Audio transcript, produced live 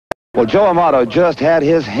Well, Joe Amato just had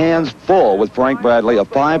his hands full with Frank Bradley. A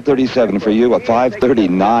 5:37 for you, a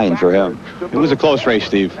 5:39 for him. It was a close race,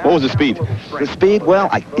 Steve. What was the speed? The speed, well,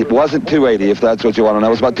 it wasn't 280, if that's what you want to know.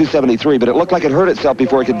 It was about 273, but it looked like it hurt itself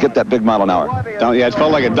before it could get that big mile an hour. Yeah, it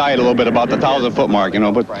felt like it died a little bit about the 1,000-foot mark, you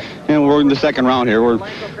know. But we're in the second round here.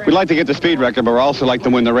 We'd like to get the speed record, but we also like to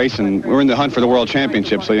win the race, and we're in the hunt for the world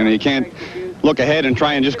championship. So you can't look ahead and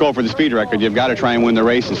try and just go for the speed record. You've got to try and win the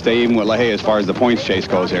race and stay even with LaHaye as far as the points chase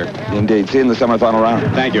goes here. Indeed. See you in the semifinal round.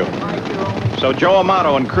 Thank you. So Joe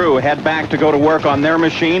Amato and crew head back to go to work on their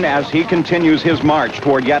machine as he continues his march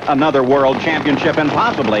toward yet another world championship and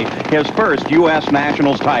possibly his first U.S.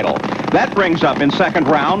 Nationals title. That brings up in second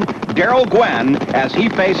round Darrell Gwynn as he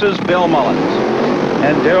faces Bill Mullins.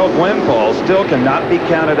 And Darrell Gwynn, Paul, still cannot be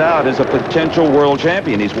counted out as a potential world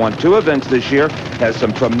champion. He's won 2 events this year, has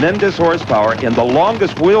some tremendous horsepower in the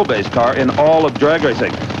longest wheelbase car in all of drag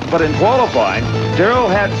racing. But in qualifying, Darrell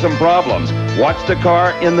had some problems. Watched the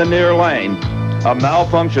car in the near lane. A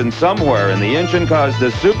malfunction somewhere in the engine caused the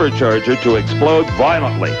supercharger to explode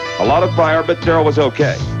violently. A lot of fire, but Darrell was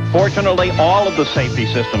okay. Fortunately, all of the safety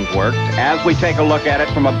systems worked. As we take a look at it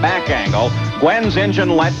from a back angle, Gwynn's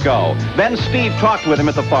engine let go. Then Steve talked with him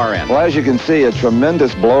at the far end. Well, as you can see, a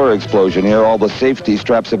tremendous blower explosion here. All the safety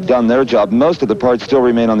straps have done their job. Most of the parts still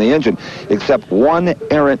remain on the engine, except one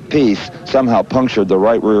errant piece somehow punctured the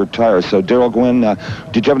right rear tire. So, Darrell Gwynn,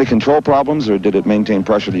 did you have any control problems, or did it maintain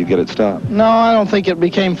pressure till you get it stopped? No, I don't think it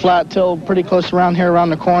became flat till pretty close around here, around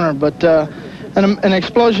the corner. But an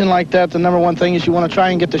explosion like that, the number one thing is you want to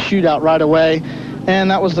try and get the chute out right away.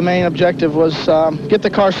 And that was the main objective, was get the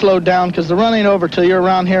car slowed down, because the run ain't over till you're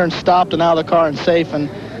around here and stopped and out of the car and safe. And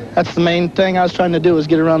that's the main thing I was trying to do, was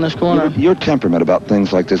get around this corner. Your temperament about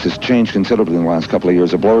things like this has changed considerably in the last couple of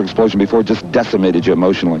years. A blower explosion before just decimated you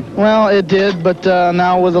emotionally. Well, it did, but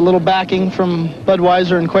now with a little backing from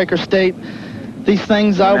Budweiser and Quaker State, these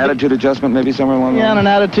things... An attitude adjustment maybe somewhere along the line? Yeah, and an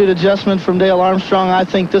attitude adjustment from Dale Armstrong. I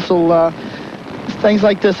think this will... things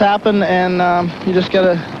like this happen, and you just got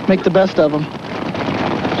to make the best of them.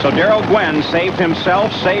 So Darrell Gwynn saved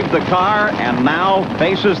himself, saved the car, and now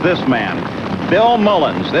faces this man, Bill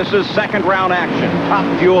Mullins. This is second round action, top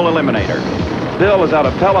fuel eliminator. Bill is out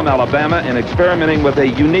of Pelham, Alabama, and experimenting with a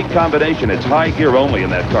unique combination. It's high gear only in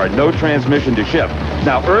that car, no transmission to shift.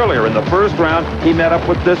 Now, earlier in the first round, he met up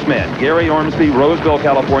with this man, Gary Ormsby, Roseville,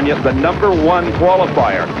 California, the #1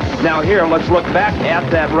 qualifier. Now here, let's look back at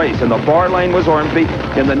that race. In the far lane was Ormsby,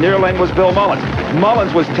 in the near lane was Bill Mullins.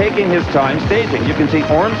 Mullins was taking his time staging. You can see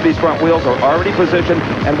Ormsby's front wheels are already positioned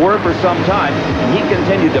and were for some time. And he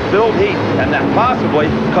continued to build heat, and that possibly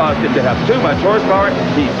caused him to have too much horsepower.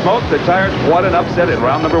 He smoked the tires. What an upset in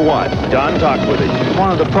round #1. Don talked with him.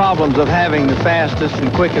 One of the problems of having the fastest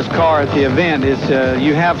and quickest car at the event is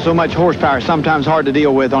you have so much horsepower, sometimes hard to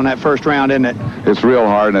deal with on that first round, isn't it? It's real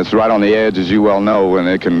hard, and it's right on the edge, as you well know, and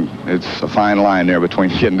it's a fine line there between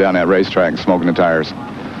getting down that racetrack and smoking the tires.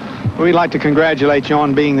 We'd like to congratulate you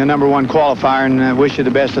on being the #1 qualifier and wish you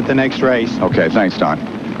the best at the next race. Okay, thanks, Don.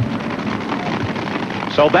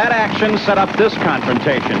 So that action set up this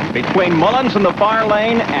confrontation between Mullins in the far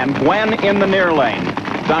lane and Gwynn in the near lane.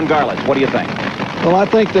 Don Garlitz, what do you think? Well, I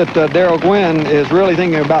think that Darrell Gwynn is really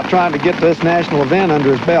thinking about trying to get this national event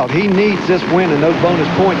under his belt. He needs this win and those bonus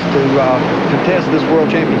points to contest this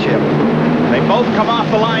world championship. They both come off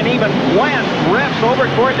the line even. Gwynn rips over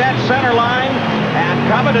toward that center line, and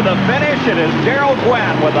coming to the finish, it is Darrell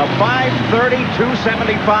Gwynn with a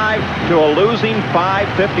 5:30.275 to a losing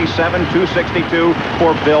 5:57.262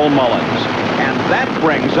 for Bill Mullins. And that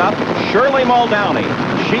brings up Shirley Muldowney.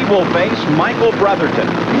 She will face Michael Brotherton.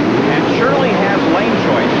 And Shirley has lane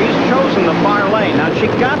choice. She's chosen the far lane. Now, she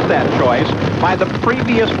got that choice by the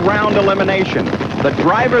previous round elimination. The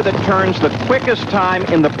driver that turns the quickest time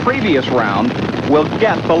in the previous round will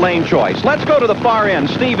get the lane choice. Let's go to the far end.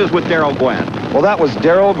 Steve is with Darrell Gwynn. Well, that was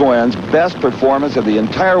Darrell Gwynn's best performance of the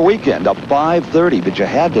entire weekend, a 5:30, but you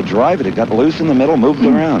had to drive it. It got loose in the middle, moved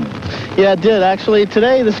around. Yeah, it did. Actually,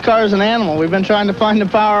 today, this car is an animal. We've been trying to find the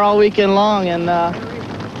power all weekend long, and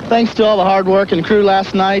thanks to all the hard work and crew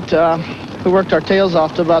last night, we worked our tails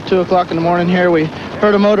off to about 2 o'clock in the morning here. We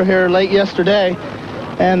heard a motor here late yesterday,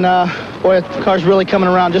 and boy, the car's really coming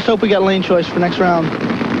around. Just hope we got lane choice for next round.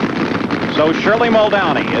 So Shirley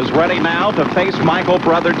Muldowney is ready now to face Michael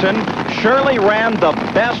Brotherton. Shirley ran the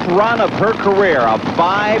best run of her career, a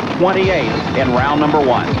 5:28 in round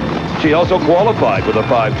 #1. She also qualified with a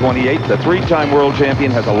 5:28. The 3-time world champion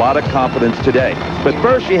has a lot of confidence today. But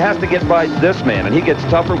first, she has to get by this man, and he gets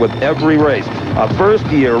tougher with every race. a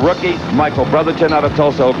first-year rookie, Michael Brotherton out of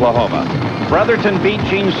Tulsa, Oklahoma. Brotherton beat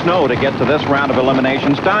Gene Snow to get to this round of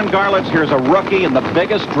eliminations. Don Garlits, here's a rookie in the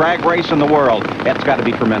biggest drag race in the world. It's got to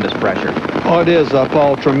be tremendous pressure. Oh, it is,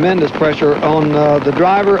 Paul. Tremendous pressure on the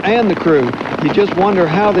driver and the crew. You just wonder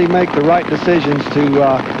how they make the right decisions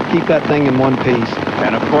to keep that thing in one piece.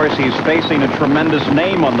 And, of course, he's facing a tremendous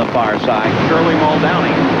name on the far side, Shirley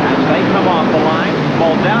Muldowney. As they come off the line,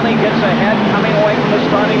 Muldowney gets ahead, coming away from the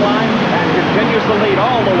starting line, and continues the lead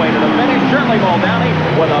all the way to the finish. Shirley Muldowney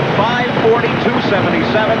with a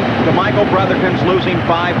 5:42.77 to Michael Brotherton's losing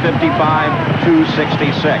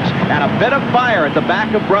 5:55.266. And a bit of fire at the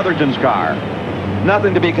back of Brotherton's car.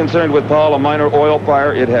 Nothing to be concerned with, Paul. A minor oil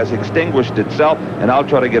fire. It has extinguished itself, and I'll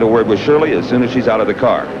try to get a word with Shirley as soon as she's out of the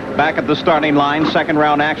car. Back at the starting line, second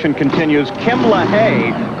round action continues. Kim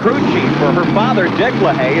LaHaye, crew chief for her father, Dick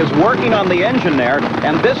LaHaye, is working on the engine there,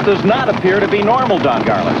 and this does not appear to be normal, Don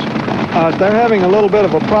Garlits. They're having a little bit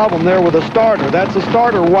of a problem there with a starter. That's a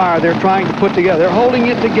starter wire they're trying to put together. They're holding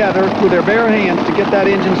it together with their bare hands to get that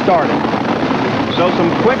engine started. So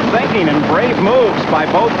some quick thinking and brave moves by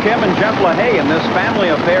both Kim and Jeff LaHaye in this family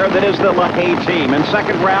affair that is the LaHaye team. In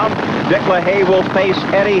second round, Dick LaHaye will face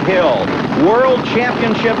Eddie Hill, World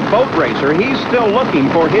Championship boat racer. He's still looking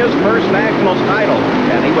for his first Nationals title,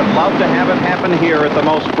 and he would love to have it happen here at the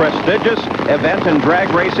most prestigious event in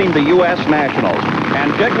drag racing, the U.S. Nationals.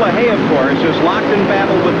 And Dick LaHaye, of course, is locked in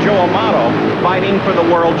battle with Joe Amato, fighting for the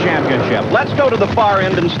World Championship. Let's go to the far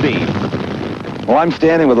end and Steve. Well, I'm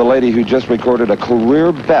standing with a lady who just recorded a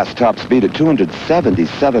career best top speed at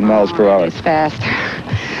 277 miles per hour. It's fast.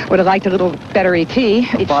 Would have liked a little better ET.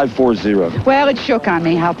 540. Well, it shook on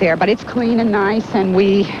me out there, but it's clean and nice, and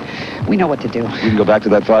we know what to do. You can go back to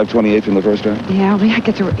that 528 from the first round? Yeah, we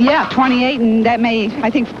get to, 28, and that may, I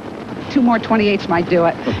think, 2 more 28s might do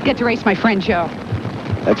it. Get to race my friend Joe.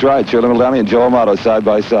 That's right, Shirley Muldowney and Joe Amato side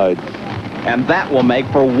by side. And that will make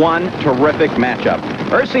for one terrific matchup.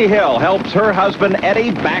 Ursie Hill helps her husband Eddie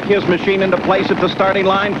back his machine into place at the starting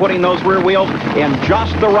line, putting those rear wheels in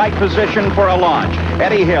just the right position for a launch.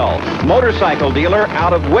 Eddie Hill, motorcycle dealer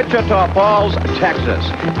out of Wichita Falls, Texas.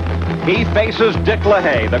 He faces Dick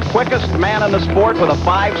LaHaye, the quickest man in the sport with a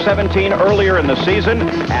 5:17 earlier in the season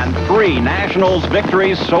and 3 Nationals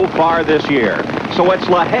victories so far this year. So it's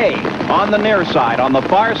LaHaye on the near side. On the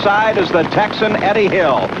far side is the Texan Eddie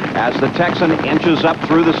Hill as the Texan inches up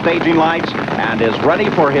through the staging lights and is ready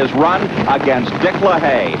for his run against Dick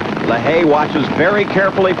LaHaye. LaHaye watches very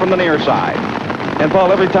carefully from the near side. And,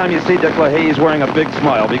 Paul, every time you see Dick LaHaye, he's wearing a big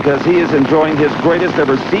smile because he is enjoying his greatest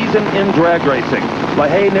ever season in drag racing.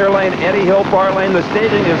 LaHaye near lane, Eddie Hill far lane. The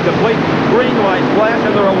staging is complete. Green light flash,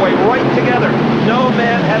 and they're away right together. No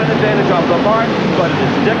man had an advantage off the mark, but it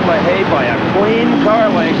is Dick LaHaye by a clean car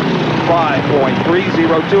length.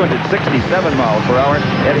 5.30, 267 miles per hour.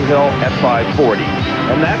 Eddie Hill at 540.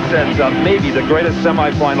 And that sets up maybe the greatest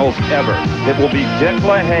semifinals ever. It will be Dick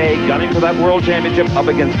LaHaye gunning for that World Championship up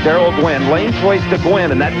against Darrell Gwynn. Lane choice to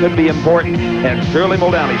Gwynn, and that could be important. And Shirley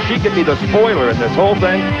Muldowney, she could be the spoiler in this whole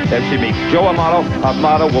thing. If she meets Joe Amato,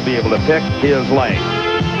 Amato will be able to pick his lane.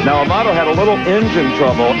 Now, Amato had a little engine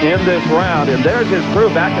trouble in this round, and there's his crew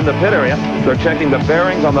back in the pit area. They're checking the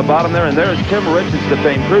bearings on the bottom there, and there's Tim Richards, the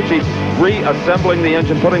famed crew chief, reassembling the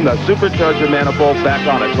engine, putting the supercharger manifold back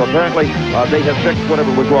on it. So apparently, they have fixed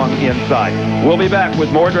whatever was wrong inside. We'll be back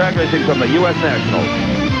with more drag racing from the U.S. Nationals.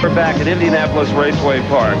 We're back at Indianapolis Raceway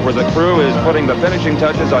Park, where the crew is putting the finishing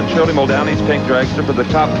touches on Shirley Muldowney's pink dragster for the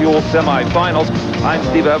Top Fuel semifinals. I'm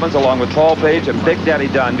Steve Evans, along with Paul Page and Big Daddy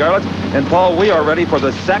Don Garlits. And, Paul, we are ready for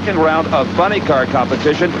the second round of funny car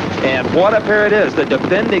competition. And what a pair it is. The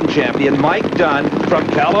defending champion, Mike Dunn from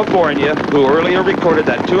California, who earlier recorded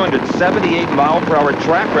that 278-mile-per-hour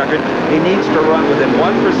track record. He needs to run within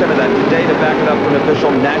 1% of that today to back it up for an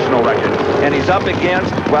official national record. And he's up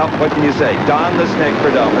against, well, what can you say? Don the Snake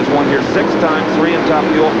Prudhomme has won here 6 times, 3 in Top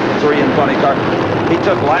Fuel, 3 in Funny Car. He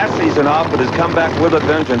took last season off, but has come back with a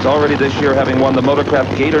vengeance already this year, having won the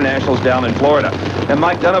Motorcraft Gator Nationals down in Florida. And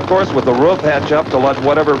Mike Dunn, of course, with the roof hatch up to let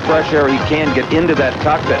whatever fresh air he can get into that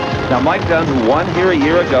cockpit. Now, Mike Dunn, who won here a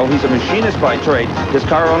year ago, he's a machinist by trade. His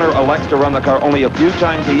car owner elects to run the car only a few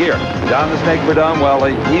times a year. Don the Snake Prudhomme, well,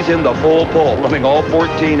 he's in the full pull, running all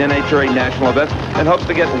 14 NHRA national events, and hopes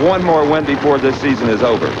to get one more win before this season is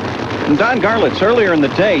over. And Don Garlits, earlier in the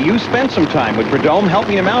day, you spent some time with Prudhomme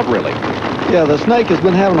helping him out, really. Yeah, the Snake has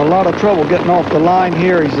been having a lot of trouble getting off the line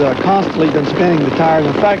here. He's constantly been spinning the tires.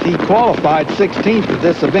 In fact, he qualified 16th at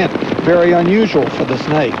this event. Very unusual for the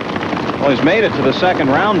Snake. Well, he's made it to the second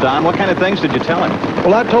round, Don. What kind of things did you tell him?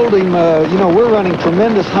 Well, I told him, you know, we're running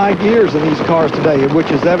tremendous high gears in these cars today,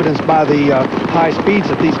 which is evidenced by the high speeds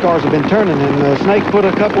that these cars have been turning. And Snake put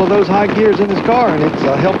a couple of those high gears in his car, and it's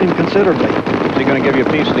helped him considerably. Is he going to give you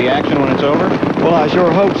a piece of the action when it's over? Well, I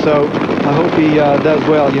sure hope so. I hope he does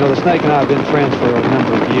well. You know, the Snake and I have been friends for a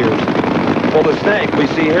number of years. Well, the Snake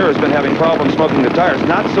we see here has been having problems smoking the tires.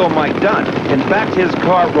 Not so Mike Dunn. In fact, his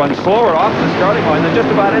car runs slower off the starting line than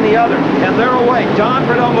just about any other. And they're away. Don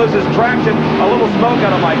Prudhomme loses traction. A little smoke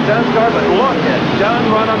out of Mike Dunn's car, but look at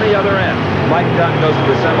Dunn run on the other end. Mike Dunn goes to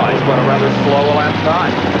the semis, but a rather slow lap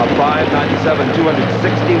time. A 5.97,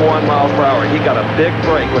 261 miles per hour. He got a big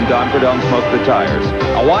break when Don Prudhomme smoked the tires.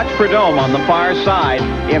 Now watch Prudhomme on the far side.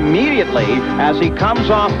 Immediately, as he comes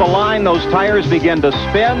off the line, those tires begin to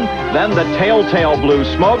spin. Then the telltale blue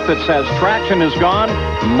smoke that says traction is gone.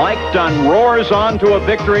 Mike Dunn roars on to a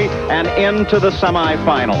victory and into the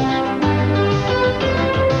semifinals.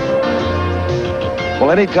 Well,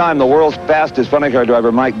 anytime the world's fastest funny car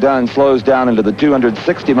driver, Mike Dunn, slows down into the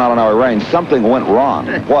 260-mile-an-hour range, something went wrong.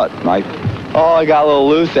 What, Mike? Oh, it got a little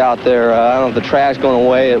loose out there. I don't know if the track's going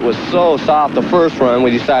away. It was so soft the first run,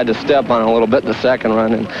 we decided to step on it a little bit the second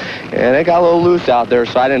run, and it got a little loose out there,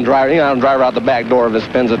 so I didn't drive. You know, I don't drive out the back door if it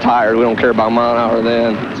spins a tire. We don't care about mile an hour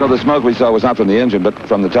then. So the smoke we saw was not from the engine, but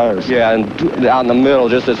from the tires. Yeah, and out in the middle,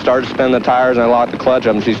 just it started spinning the tires, and I locked the clutch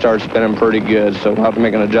up, and she started spinning pretty good, so we'll have to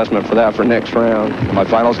make an adjustment for that for next round. My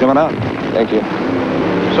final's coming up. Thank you.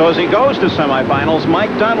 So as he goes to semifinals, Mike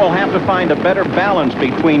Dunn will have to find a better balance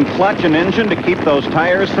between clutch and engine to keep those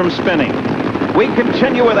tires from spinning. We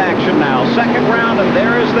continue with action now. Second round, and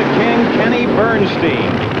there is the king, Kenny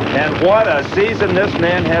Bernstein. And what a season this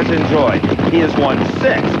man has enjoyed. He has won 6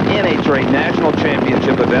 NHRA National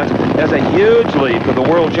Championship events, has a huge lead for the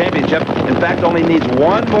World Championship. In fact, only needs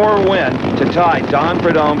one more win to tie Don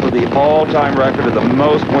Prudhomme for the all-time record of the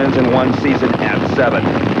most wins in one season at 7.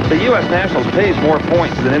 The U.S. Nationals pays more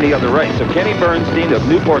points than any other race, so Kenny Bernstein of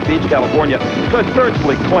Newport Beach, California, could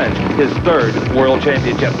virtually clinch his 3rd World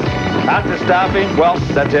Championship. Out to stop him, well,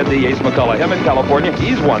 that's Ed the Ace McCullough. Him in California,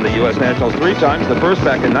 he's won the U.S. Nationals 3 times, the first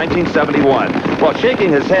back in 1971. Well,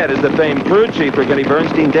 shaking his head is the famed crew chief for Kenny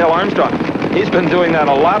Bernstein, Dale Armstrong. He's been doing that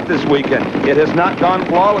a lot this weekend. It has not gone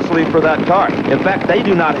flawlessly for that car. In fact, they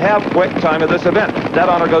do not have quick time at this event. That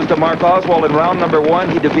honor goes to Mark Oswald in round number 1.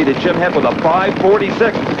 He defeated Jim Head with a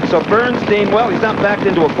 5.46. So Bernstein, well, he's not backed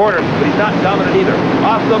into a corner, but he's not dominant either.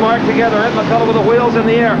 Off the mark together, Ed McCullough with the wheels in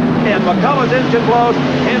the air. And McCullough's engine blows.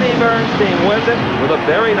 Kenny Bernstein wins it with a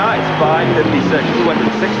very nice 5.56,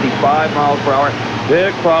 265 miles per hour.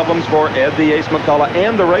 Big problems for Ed the Ace McCullough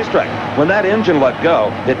and the racetrack. When that engine let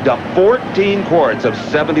go, it dumped 14 quarts of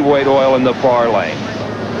 70-weight oil in the far lane.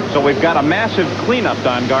 So we've got a massive cleanup,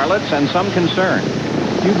 Don Garlitz, and some concern.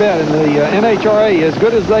 You bet. And the NHRA, as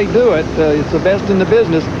good as they do it, it's the best in the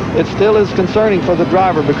business. It still is concerning for the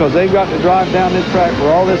driver because they've got to drive down this track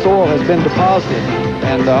where all this oil has been deposited.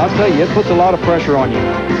 And I'll tell you, it puts a lot of pressure on you.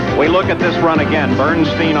 We look at this run again.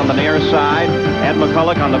 Bernstein on the near side, Ed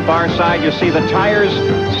McCullough on the far side. You see the tires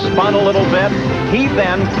spun a little bit. He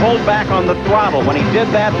then pulled back on the throttle. When he did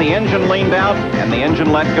that, the engine leaned out and the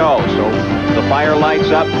engine let go. So the fire lights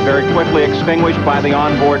up, very quickly extinguished by the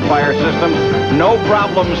onboard fire system. No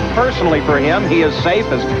problems personally for him. He is safe,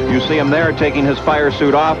 as you see him there taking his fire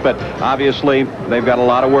suit off, but obviously they've got a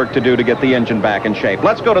lot of work to do to get the engine back in shape.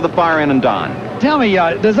 Let's go to the far end and Don. Tell me,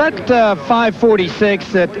 does that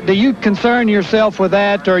 5.46, do you concern yourself with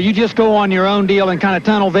that, or you just go on your own deal and kind of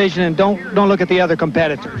tunnel vision and don't look at the other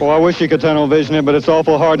competitors? Well, I wish you could tunnel vision it, but it's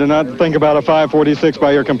awful hard to not think about a 5.46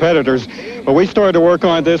 by your competitors. But we started to work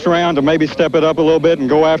on it this round to maybe step it up a little bit and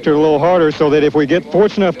go after it a little harder so that if we get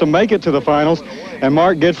fortunate enough to make it to the finals and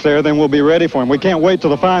Mark gets there, then we'll be ready for him. We can't wait till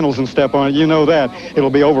the finals and step on it. You know that. It'll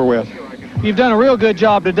be over with. You've done a real good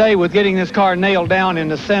job today with getting this car nailed down in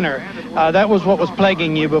the center. That was what was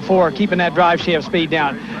plaguing you before, keeping that drive shaft speed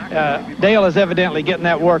down. Dale is evidently getting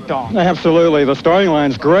that worked on. Absolutely. The starting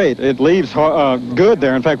line's great. It leaves good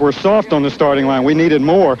there. In fact, we're soft on the starting line. We needed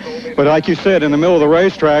more. But like you said, in the middle of the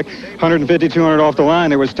racetrack, 150, 200 off the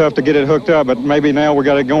line, it was tough to get it hooked up. But maybe now we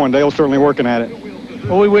got it going. Dale's certainly working at it.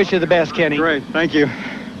 Well, we wish you the best, Kenny. Great. Thank you.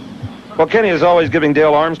 Well, Kenny is always giving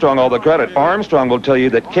Dale Armstrong all the credit. Armstrong will tell you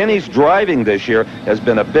that Kenny's driving this year has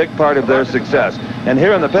been a big part of their success. And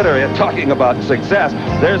here in the pit area, talking about success,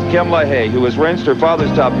 there's Kim LaHaye, who has raced her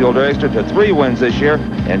father's Top Fuel racer to 3 wins this year,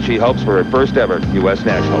 and she hopes for her first ever U.S.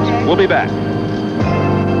 Nationals. We'll be back.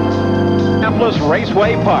 Indianapolis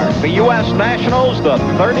Raceway Park. The U.S. Nationals, the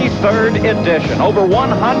 33rd edition. Over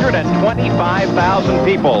 125,000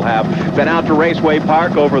 people have been out to Raceway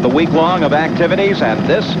Park over the week long of activities, and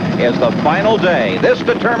this is the final day. This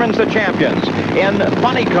determines the champions. In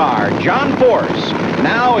funny car, John Force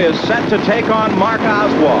now is set to take on Mark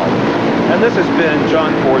Oswald. And this has been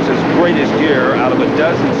John Force's greatest year out of a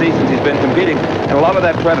dozen seasons he's been competing. And a lot of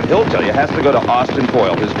that credit, he'll tell you, has to go to Austin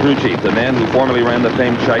Coyle, his crew chief, the man who formerly ran the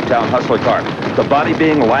famed Chi-Town Hustler car. The body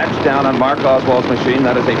being latched down on Mark Oswald's machine,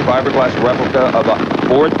 that is a fiberglass replica of a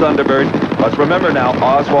Ford Thunderbird. Let's remember now,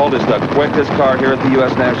 Oswald is the quickest car here at the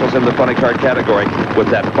U.S. Nationals in the funny car category with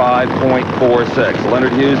that 5.46.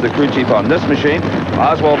 Leonard Hughes, the crew chief on this machine.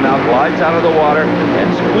 Oswald now glides out of the water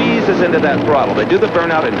and squeezes into that throttle. They do the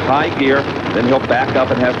burnout in high gear, then he'll back up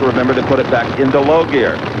and has to remember to put it back into low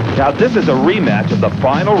gear. Now, this is a rematch of the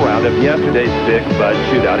final round of yesterday's Big Bud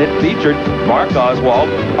Shootout. It featured Mark Oswald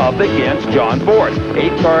up against John Force.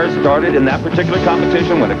 8 cars started in that particular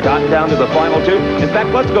competition when it got down to the final 2. In fact,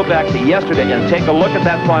 let's go back to yesterday and take a look at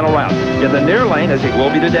that final round. In the near lane, as he will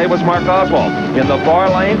be today, was Mark Oswald. In the far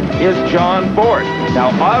lane is John Force.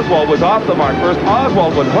 Now, Oswald was off the mark first.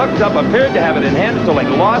 Oswald, when hooked up, appeared to have it in hand until he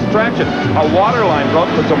lost traction. A water line broke,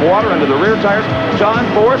 put some water under the rear tires. John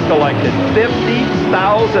Force collected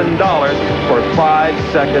 $50,000 for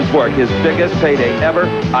 5 seconds work, his biggest payday ever.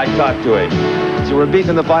 I talked to him. So we're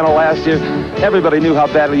beating in the final last year. Everybody knew how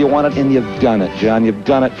badly you wanted, and you've done it, John. You've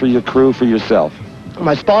done it for your crew, for yourself.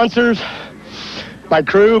 My sponsors, my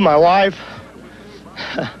crew, my wife,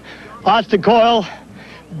 Austin Coyle,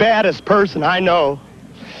 baddest person I know,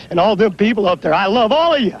 and all them people up there. I love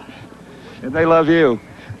all of you. And they love you.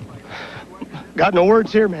 Got no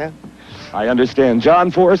words here, man. I understand. John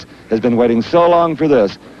Force has been waiting so long for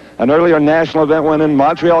this. An earlier national event win in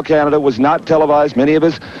Montreal, Canada was not televised. Many of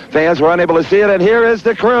his fans were unable to see it, and here is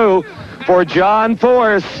the crew for John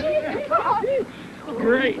Force.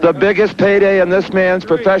 Great. The biggest payday in this man's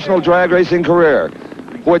professional drag racing career,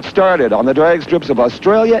 which started on the drag strips of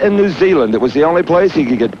Australia and New Zealand. It was the only place he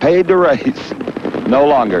could get paid to race. No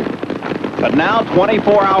longer. But now,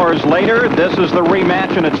 24 hours later, this is the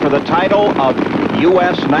rematch, and it's for the title of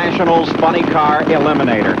U.S. Nationals Funny Car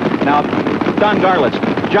Eliminator. Now, Don Garlitz,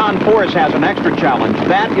 John Force has an extra challenge.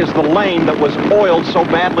 That is the lane that was oiled so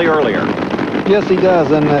badly earlier. Yes, he does,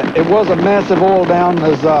 and it was a massive oil down,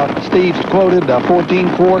 as Steve's quoted, 14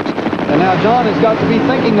 quarts. And now John has got to be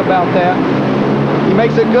thinking about that. He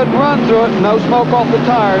makes a good run through it, no smoke off the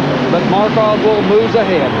tires, but Mark Oswald moves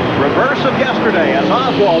ahead. Reverse of yesterday as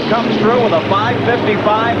Oswald comes through with a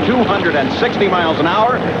 555, 260 miles an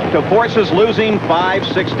hour, to Force's losing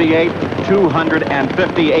 568,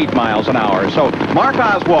 258 miles an hour. So Mark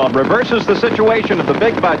Oswald reverses the situation of the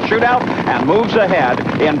Big Bud Shootout and moves ahead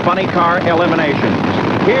in funny car eliminations.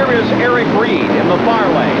 Here is Eric Reed in the far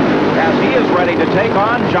lane as he is ready to take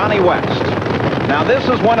on Johnny West. Now, this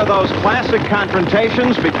is one of those classic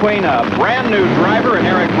confrontations between a brand-new driver in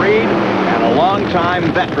Eric Reed and a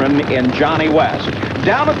long-time veteran in Johnny West.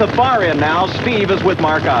 Down at the far end now, Steve is with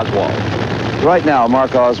Mark Oswald. Right now,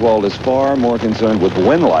 Mark Oswald is far more concerned with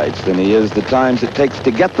win lights than he is the times it takes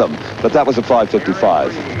to get them. But that was a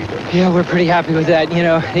 5:55. Yeah, we're pretty happy with that. You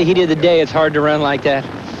know, he did the day. It's hard to run like that.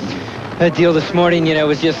 That deal this morning, you know,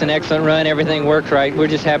 was just an excellent run. Everything worked right. We're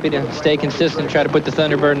just happy to stay consistent, try to put the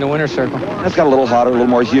Thunderbird in the winner's circle. That's got a little hotter, a little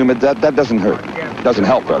more humid. That doesn't hurt. Doesn't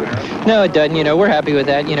help, brother. No, it doesn't. You know, we're happy with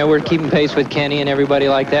that. You know, we're keeping pace with Kenny and everybody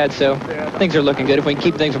like that, so things are looking good. If we can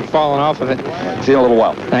keep things from falling off of it. See you in a little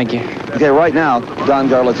while. Thank you. Okay, right now, Don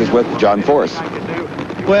Garlitz is with John Force.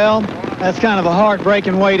 Well, that's kind of a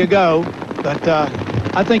heartbreaking way to go, but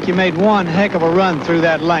I think you made one heck of a run through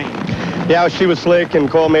that lane. Yeah, she was slick, and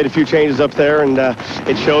Cole made a few changes up there, and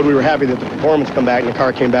it showed. We were happy that the performance come back, and the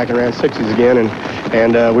car came back and ran 60s again,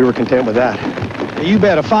 and we were content with that. You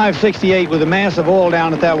bet a 568 with a massive oil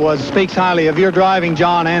down that was speaks highly of your driving,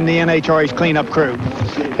 John, and the NHRA's cleanup crew.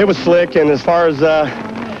 It was slick, and as far as,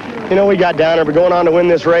 you know, we got down there, but going on to win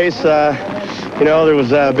this race, you know, there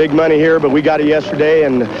was big money here, but we got it yesterday,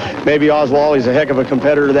 and maybe Oswald, he's a heck of a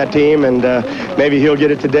competitor to that team, and maybe he'll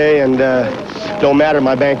get it today, and don't matter,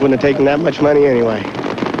 my bank wouldn't have taken that much money anyway.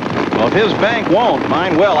 Well, if his bank won't,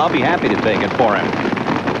 mine will. I'll be happy to take it for him.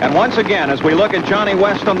 And And once again, as we look at Johnny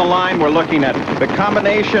West on the line, we're looking at the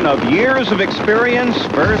combination of years of experience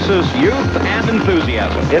versus youth and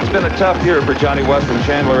enthusiasm. It's been a tough year for Johnny West from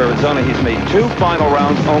Chandler, Arizona. He's made 2 final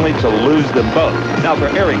rounds only to lose them both. Now for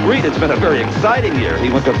Eric Reed, it's been a very exciting year. He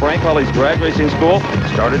went to Frank Hawley's drag racing school,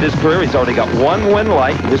 started his career. He's already got 1 win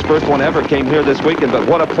light. His first one ever came here this weekend, but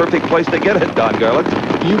what a perfect place to get it, Don Garlett.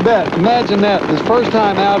 You bet. Imagine that. His first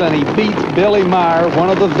time out, and he beats Billy Meyer, one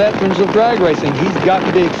of the veterans of drag racing. He's got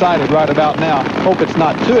to be excited right about now. Hope it's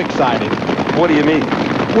not too exciting. What do you mean?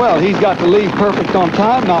 Well, he's got to leave perfect on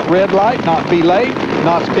time, not red light, not be late,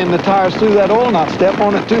 not spin the tires through that oil, not step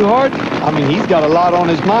on it too hard. I mean, he's got a lot on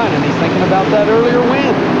his mind, and he's thinking about that earlier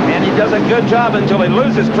win. And he does a good job until he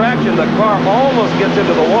loses traction. The car almost gets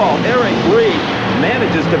into the wall. Eric Reed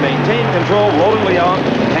manages to maintain control. Roland Leon,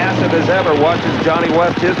 passive as ever, watches Johnny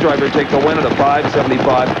West, his driver, take the win at a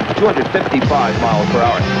 575, 255 miles per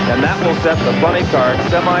hour. And that will set the funny car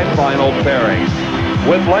semifinal pairing.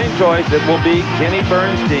 With lane choice, it will be Kenny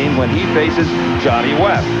Bernstein when he faces Johnny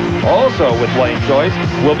West. Also with lane choice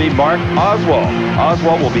will be Mark Oswald.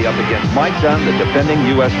 Oswald will be up against Mike Dunn, the defending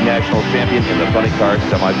U.S. national champion in the funny car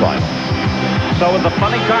semifinal. So with the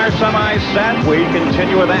funny car semis set, we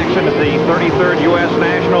continue with action at the 33rd U.S.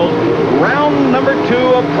 Nationals. Round number 2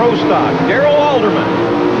 of Pro Stock. Darrell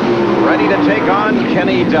Alderman ready to take on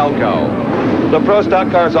Kenny Delco. The Pro Stock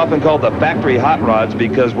car is often called the factory hot rods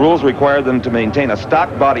because rules require them to maintain a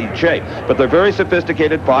stock body shape. But they're very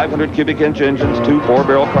sophisticated 500 cubic inch engines, 2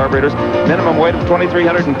 4-barrel carburetors, minimum weight of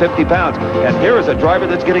 2,350 pounds. And here is a driver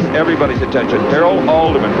that's getting everybody's attention, Darrell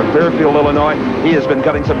Alderman from Fairfield, Illinois. He has been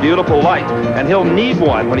cutting some beautiful light, and he'll need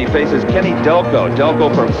one when he faces Kenny Delco.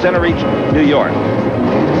 Delco from Center Reach, New York.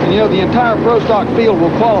 And, you know, the entire Pro Stock field will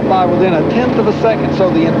qualify within a 1/10 of a second, so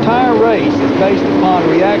the entire race is based upon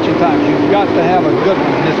reaction times. You've got to have a good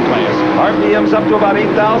one in this class. RPM's up to about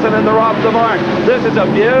 8,000, and they're off the mark. This is a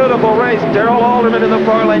beautiful race. Darrell Alderman in the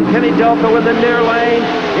far lane, Kenny Delco in the near lane.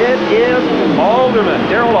 It is Alderman.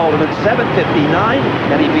 Darrell Alderman, 7:59,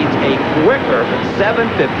 and he beats a quicker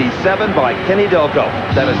 7:57 by Kenny Delco.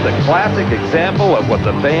 That is the classic example of what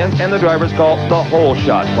the fans and the drivers call the hole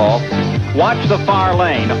shot, Paul. Watch the far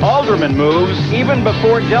lane. Alderman moves even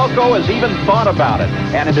before Delco has even thought about it.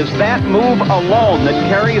 And it is that move alone that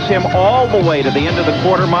carries him all the way to the end of the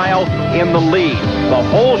quarter mile in the lead. The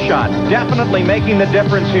hole shot definitely making the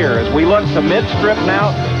difference here. As we look to mid-strip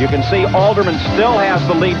now, you can see Alderman still has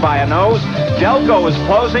the lead by a nose. Delco is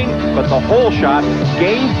closing, but the hole shot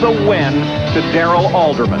gave the win to Darrell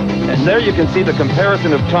Alderman. And there you can see the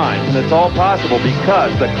comparison of times, and it's all possible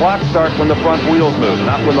because the clock starts when the front wheels move,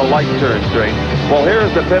 not when the light turns straight. Well, here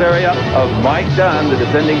is the pit area of Mike Dunn, the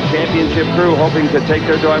defending championship crew, hoping to take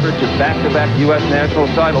their driver to back-to-back U.S. national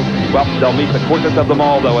titles. Well, they'll meet the quickest of them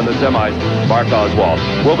all, though, in the semis, Mark Oswald.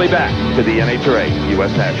 We'll be back to the NHRA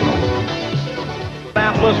U.S. Nationals.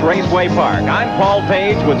 Indianapolis Raceway Park. I'm Paul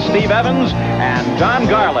Page with Steve Evans and Don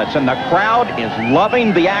Garlitz, and the crowd is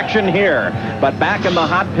loving the action here. But back in the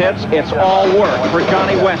hot pits, it's all work for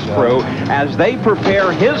Johnny West's crew as they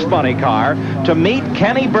prepare his funny car to meet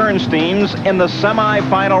Kenny Bernstein's in the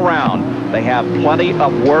semi-final round. They have plenty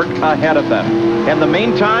of work ahead of them. In the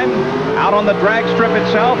meantime, out on the drag strip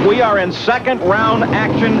itself, we are in second round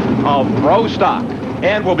action of Pro Stock.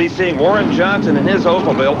 And we'll be seeing Warren Johnson in his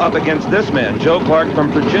Oldsmobile up against this man, Joe Clark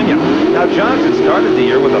from Virginia. Now, Johnson started the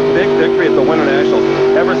year with a big victory at the Winter Nationals.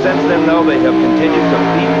 Ever since then, though, they have continued to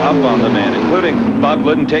beat up on the man, including Bob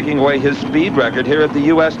Glidden taking away his speed record here at the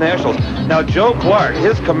U.S. Nationals. Now, Joe Clark,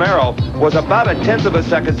 his Camaro, was about a 1/10 of a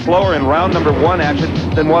second slower in round number 1 action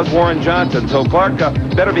than was Warren Johnson. So Clark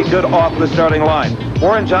better be good off the starting line.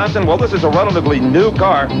 Warren Johnson, well, this is a relatively new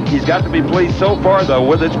car. He's got to be pleased so far, though,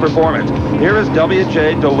 with its performance. Here is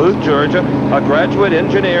WJ, Duluth, Georgia, a graduate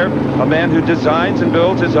engineer, a man who designs and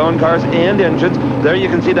builds his own cars and engines. There you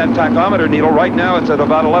can see that tachometer needle. Right now it's at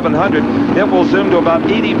about 1,100. It will zoom to about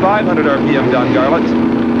 8,500 RPM, Don Garlitz.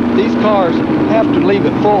 These cars have to leave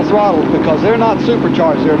at full throttle because they're not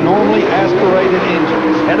supercharged. They're normally aspirated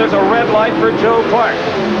engines. And there's a red light for Joe Clark.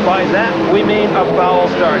 By that, we mean a foul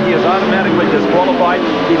start. He is automatically disqualified.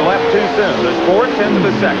 He left too soon. There's 4/10 of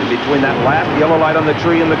a second between that last yellow light on the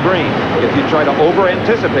tree and the green. If you try to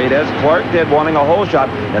over-anticipate, as Clark did, wanting a hole shot,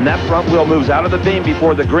 and that front wheel moves out of the beam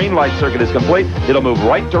before the green light circuit is complete, it'll move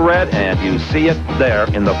right to red, and you see it there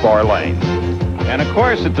in the far lane. And of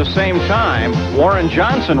course, at the same time, Warren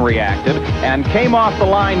Johnson reacted and came off the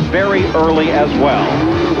line very early as well.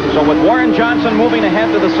 So with Warren Johnson moving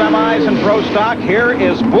ahead to the semis in pro stock, here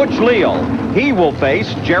is Butch Leal. He will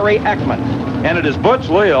face Jerry Ekman. And it is Butch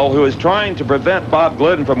Leal who is trying to prevent Bob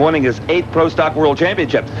Glidden from winning his 8th Pro Stock World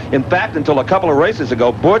Championship. In fact, until a couple of races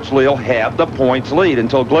ago, Butch Leal had the points lead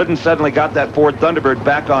until Glidden suddenly got that Ford Thunderbird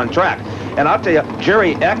back on track. And I'll tell you,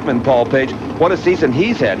 Jerry Ekman, Paul Page, what a season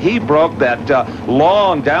he's had. He broke that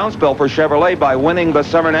long down spell for Chevrolet by winning the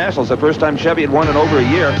Summer Nationals, the first time Chevy had won in over a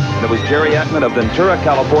year. And it was Jerry Ekman of Ventura,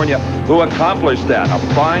 California, who accomplished that.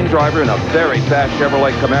 A fine driver in a very fast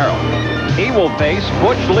Chevrolet Camaro. He will face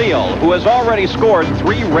Butch Leal, who has already scored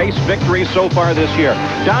 3 race victories so far this year.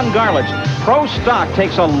 Don Garlitz, pro stock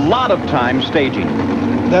takes a lot of time staging.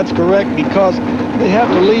 That's correct, because they have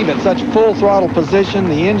to leave at such full throttle position.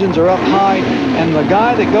 The engines are up high, and the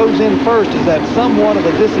guy that goes in first is at somewhat of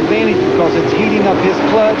a disadvantage because it's heating up his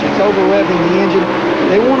clutch, it's over-revving the engine.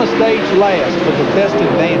 They want to stage last for the best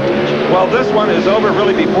advantage. Well, this one is over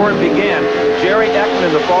really before it began. Jerry Ekman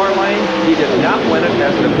in the far lane, he did not win it.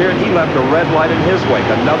 As it appeared, he left a red light in his wake.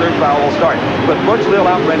 Another foul start. But Butch Leal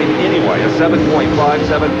outran him anyway, a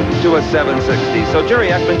 7.57 to a 760. So Jerry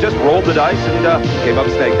Ekman just rolled the dice and gave up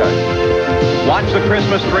snake eyes. Watch the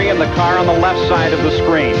Christmas tree in the car on the left side of the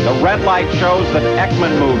screen. The red light shows that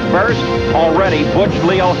Ekman moved first. Already, Butch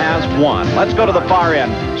Leal has won. Let's go to the far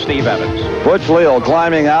end. Steve Evans. Butch Leal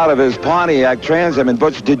climbing out of his Pontiac Trans Am. And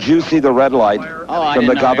Butch, did you see the red light from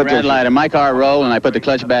the competition? Red light. And my car rolled, and I put the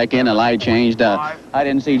clutch back in, the light changed. I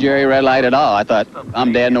didn't see Jerry red light at all. I thought,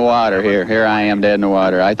 I'm dead in the water here. Here I am dead in the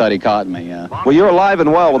water. I thought he caught me. Well, you're alive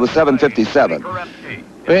and well with a 757.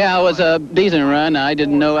 Yeah, it was a decent run. I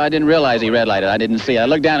didn't realize he red lighted. I didn't see it. I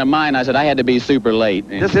looked down at mine. I said, I had to be super late.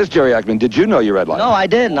 This is Jerry Ekman. Did you know you red lighted? No, I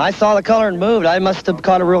didn't. I saw the color and moved. I must have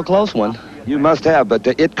caught a real close one. You must have, but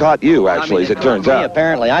it caught you, actually, as it turns out.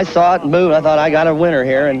 Apparently. I saw it and moved. I thought I got a winner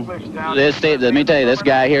here. And let me tell you, this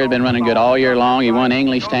guy here has been running good all year long. He won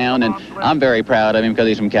Englishtown, and I'm very proud of him because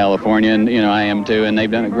he's from California, and, I am too, and they've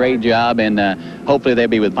done a great job, and hopefully they'll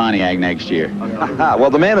be with Pontiac next year. Well,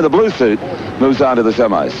 the man in the blue suit moves on to the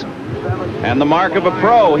semis. And the mark of a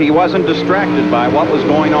pro, he wasn't distracted by what was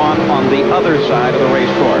going on the other side of the race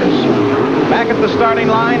course. Back at the starting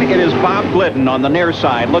line, it is Bob Glidden on the near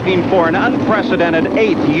side, looking for an unprecedented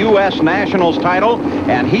 8th U.S. Nationals title,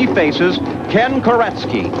 and he faces Ken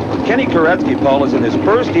Koretsky. Kenny Koretsky, Paul, is in his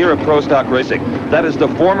first year of pro stock racing. That is the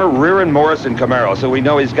former Rear and Morrison Camaro, so we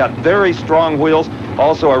know he's got very strong wheels,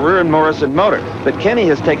 also a Rear and Morrison motor. But Kenny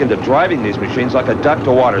has taken to driving these machines like a duck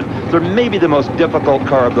to water. They're maybe the most difficult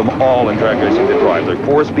car of them all in drag racing to drive. They're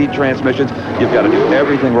 4-speed transmissions. You've got to do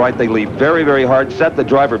everything right. They leave very, very hard, set the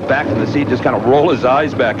driver back in the seat, just kind of roll his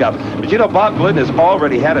eyes back up. But Bob Glidden has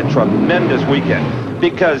already had a tremendous weekend.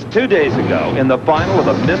 Because 2 days ago, in the final of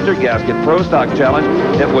the Mr. Gasket Pro Stock Challenge,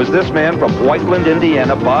 it was this man from Whiteland,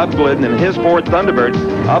 Indiana, Bob Glidden, in his Ford Thunderbird,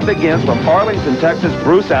 up against, from Arlington, Texas,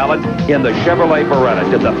 Bruce Allen in the Chevrolet Beretta.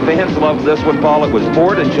 Did the fans love this one, Paul? It was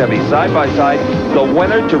Ford and Chevy side by side, the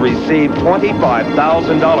winner to receive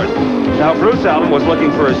 $25,000. Now, Bruce Allen was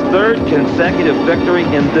looking for his 3rd consecutive victory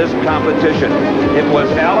in this competition. It was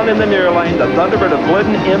Allen in the near lane, the Thunderbird of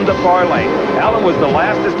Glidden in the far lane. Allen was the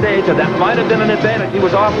last to stage, and that might have been an advantage. He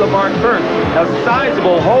was off the mark first. A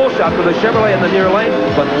sizable hole shot for the Chevrolet in the near lane,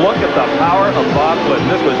 but look at the power of Bob Glidden.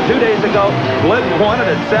 This was 2 days ago. Glidden won it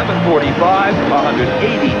at 745,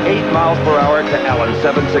 188 miles per hour to Allen,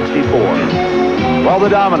 764. Well, the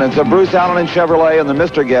dominance of Bruce Allen and Chevrolet in the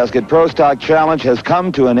Mr. Gasket Pro Stock Challenge has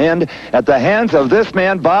come to an end at the hands of this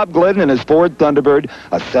man, Bob Glidden, in his Ford Thunderbird,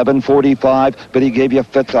 a 745, but he gave you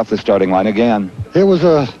fits off the starting line again. It was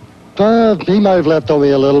he might have left on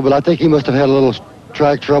me a little, but I think he must have had a little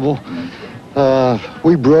track trouble.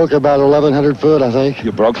 We broke about 1,100 foot, I think.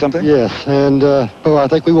 You broke something? Yes, and I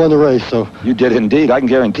think we won the race, so. You did indeed, I can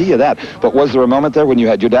guarantee you that. But was there a moment there when you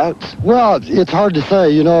had your doubts? Well, it's hard to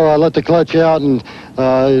say. I let the clutch out, and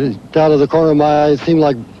out of the corner of my eye, it seemed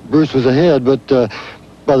like Bruce was ahead, but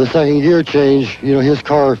by the second gear change, his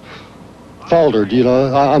car faltered.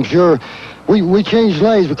 I'm sure we changed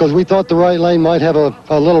lanes because we thought the right lane might have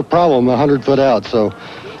a little problem 100 foot out, so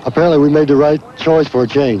apparently we made the right choice for a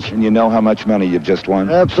change. And you know how much money you've just won?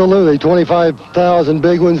 Absolutely, 25,000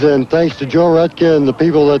 big ones, and thanks to Joe Rutka and the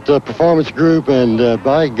people at the Performance Group, and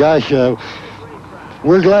by gosh,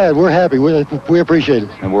 we're glad, we're happy, we appreciate it.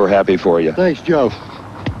 And we're happy for you. Thanks, Joe.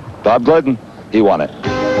 Bob Glidden, he won it.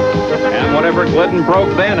 And Whatever Glidden broke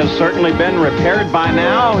then has certainly been repaired by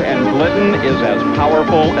now, and Glidden is as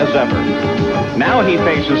powerful as ever. Now he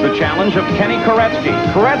faces the challenge of Kenny Koretsky.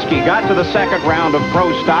 Koretsky got to the second round of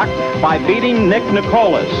pro stock by beating Nick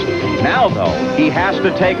Nicolas. Now, though, he has to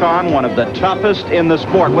take on one of the toughest in the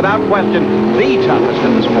sport. Without question, the toughest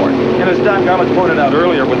in the sport. And as Don Garlitz pointed out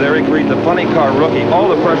earlier with Eric Reed, the funny car rookie, all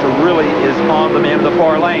the pressure really is on the man in the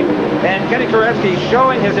far lane. And Kenny Koretsky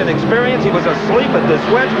showing his inexperience. He was asleep at the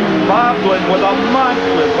switch. Bob Glidden with a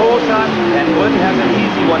monstrous hole shot. And Glidden has an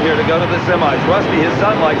easy one here to go to the semis. Rusty, his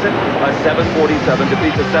son, likes it. A 747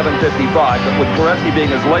 defeats a 755. But with Koretsky being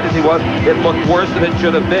as late as he was, it looked worse than it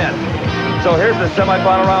should have been. So here's the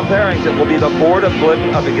semifinal round pairings. It will be the Ford of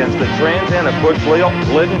Glidden up against the Trans Am of Butch Leal.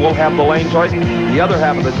 Glidden will have the lane choice. The other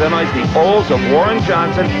half of the semis, the Olds of Warren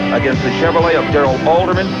Johnson against the Chevrolet of Darrell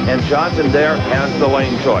Alderman, and Johnson there has the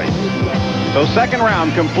lane choice. So second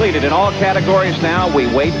round completed in all categories now. We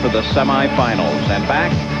wait for the semifinals. And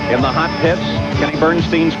back in the hot pits, Kenny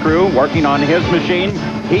Bernstein's crew working on his machine.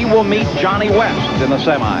 He will meet Johnny West in the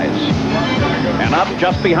semis. And up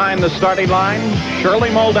just behind the starting line, Shirley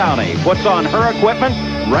Muldowney puts on her equipment,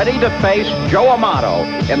 ready to face Joe Amato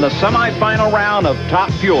in the semifinal round of Top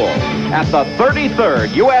Fuel at the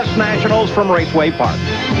 33rd U.S. Nationals from Raceway Park.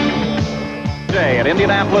 Today at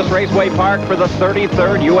Indianapolis Raceway Park for the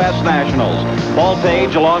 33rd U.S. Nationals. Paul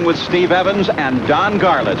Page along with Steve Evans and Don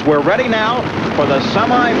Garlitz. We're ready now for the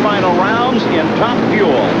semifinal rounds in Top Fuel.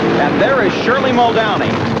 And there is Shirley Muldowney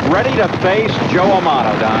ready to face Joe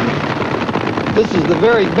Amato, Don. This is the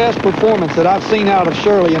very best performance that I've seen out of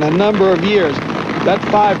Shirley in a number of years. That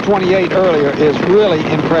 528 earlier is really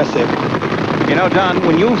impressive. You know, Don,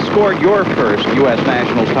 when you scored your first U.S.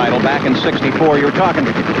 Nationals title back in '64, you were talking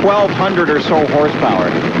 1,200 or so horsepower.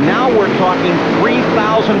 Now we're talking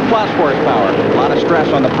 3,000 plus horsepower. A lot of stress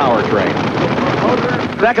on the powertrain.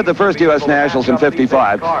 Back at the first U.S. Nationals in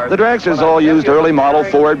 '55, the dragsters all used early model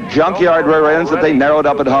Ford junkyard rear ends that they narrowed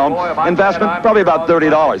up at home. Investment, probably about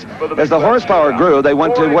 $30. As the horsepower grew, they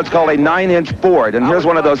went to what's called a 9-inch Ford, and here's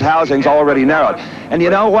one of those housings already narrowed. And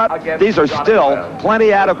you know what? These are still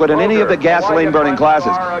plenty adequate in any of the gasoline-burning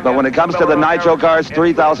classes. But when it comes to the nitro cars,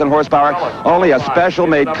 3,000 horsepower, only a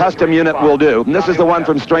special-made custom unit will do. And this is the one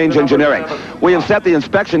from Strange Engineering. We have set the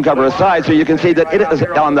inspection cover aside so you can see that it is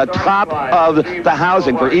on the top of the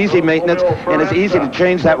housing for easy maintenance, and it's easy to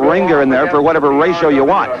change that ring gear in there for whatever ratio you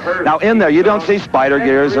want. Now, in there, you don't see spider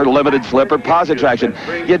gears or limited slip or posit traction.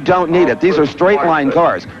 You don't need it. These are straight-line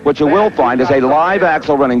cars. What you will find is a live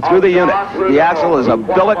axle running through the unit. The axle is a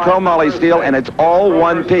billet chromoly steel, and it's all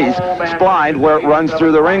one piece, splined where it runs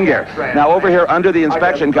through the ring gear. Now, over here under the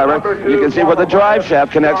inspection cover, you can see where the drive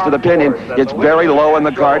shaft connects to the pinion. It's very low in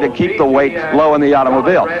the car to keep the weight low in the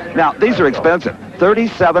automobile. Now, these are expensive.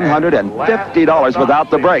 $3,750 without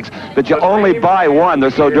the brakes, but you only buy one.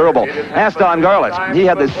 They're so durable. Ask Don Garlitz. He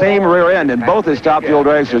had the same rear end in both his Top Fuel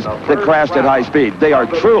dragsters that crashed at high speed. They are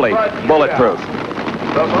truly bulletproof.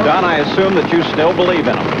 Don, I assume that you still believe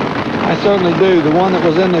in them. I certainly do. The one that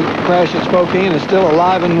was in the crash at Spokane is still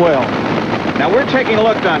alive and well. Now we're taking a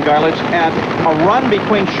look, Don Garlitz, at a run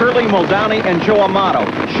between Shirley Muldowney and Joe Amato.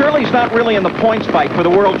 Shirley's not really in the points fight for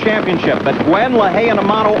the World Championship, but Gwen, LaHaye, and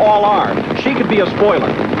Amato all are. She could be a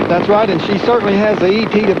spoiler. That's right, and she certainly has the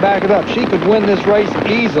ET to back it up. She could win this race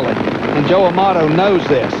easily, and Joe Amato knows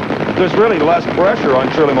this. There's really less pressure on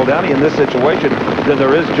Shirley Muldowney in this situation than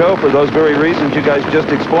there is Joe for those very reasons you guys just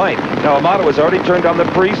explained. Now, Amato has already turned on the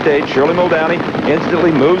pre-stage. Shirley Muldowney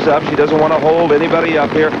instantly moves up. She doesn't want to hold anybody up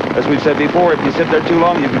here. As we've said before, if you sit there too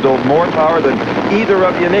long, you can build more power than either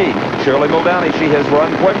of you need. Shirley Muldowney, she has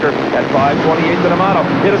run quicker at 5:28 than Amato.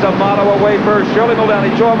 It is Amato away first. Shirley Muldowney,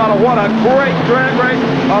 Joe Amato, what a great drag race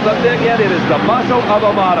on the big end. It is the muscle of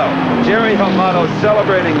Amato. Jerry Amato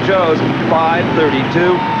celebrating Joe's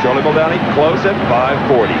 5:32. Shirley Muldowney close at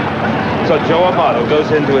 5:40. So Joe Amato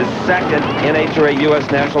goes into his second NHRA U.S.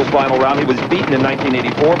 Nationals final round. He was beaten in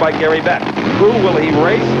 1984 by Gary Beck. Who will he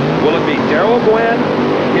race? Will it be Darrell Gwynn?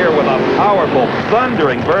 Here with a powerful,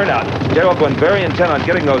 thundering burnout. Darrell Gwynn very intent on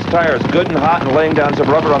getting those tires good and hot and laying down some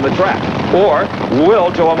rubber on the track. Or will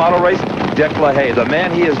Joe Amato race Dick LaHaye, the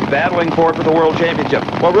man he is battling for the World Championship?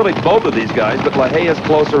 Well, really both of these guys, but LaHaye is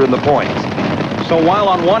closer in the points. So while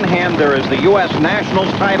on one hand there is the U.S.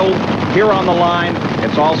 Nationals title here on the line,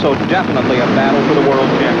 it's also definitely a battle for the World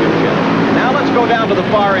Championship. Now let's go down to the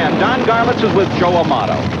far end. Don Garlitz is with Joe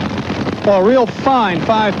Amato. Well, a real fine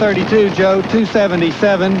 532, Joe,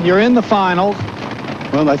 277. You're in the finals.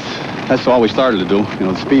 Well, that's all we started to do. You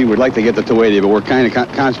know, the speed, we'd like to get to 280, but we're kind of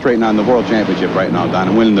concentrating on the World Championship right now, Don,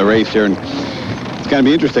 and winning the race here. And it's going to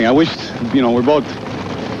be interesting. I wish, you know, we're both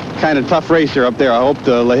kind of tough race here up there. I hope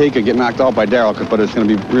the LaHaye could get knocked out by Darrell, but it's going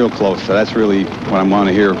to be real close. So that's really what I want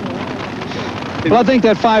to hear. Well, I think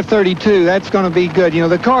that 5:32, that's going to be good. You know,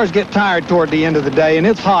 the cars get tired toward the end of the day, and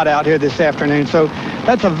it's hot out here this afternoon, so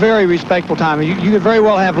that's a very respectable time. You could very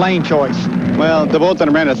well have lane choice. Well, the both of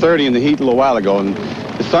them ran a 30 in the heat a little while ago, and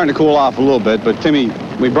it's starting to cool off a little bit, but Timmy,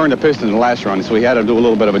 we burned the piston in the last run, so we had to do a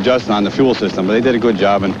little bit of adjustment on the fuel system, but they did a good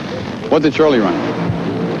job. And what did Shirley run?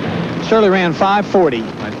 Shirley ran 5:40.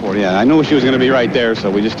 5:40, yeah. I knew she was going to be right there, so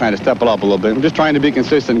we just trying to step it up a little bit. We're just trying to be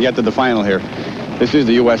consistent and get to the final here. This is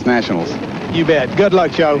the U.S. Nationals. You bet. Good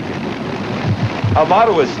luck, Joe.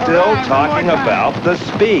 Amato is still talking about the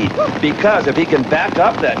speed, because if he can back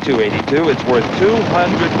up that 282, it's worth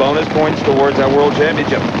 200 bonus points towards our World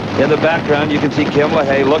Championship. In the background, you can see Kim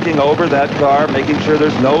LaHaye looking over that car, making sure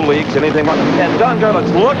there's no leaks, anything wrong. And Don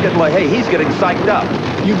Garlitz, look at LaHaye. He's getting psyched up.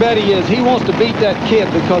 You bet he is. He wants to beat that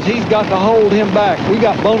kid because he's got to hold him back. We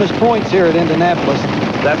got bonus points here at Indianapolis.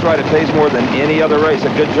 That's right. It pays more than any other race.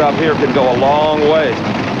 A good job here can go a long ways.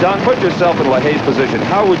 Don, put yourself in LaHaye's position.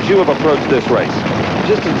 How would you have approached this race?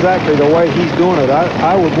 Just exactly the way he's doing it.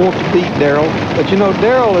 I would want to beat Darrell. But, you know,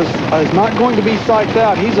 Darrell is not going to be psyched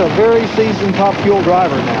out. He's a very seasoned top fuel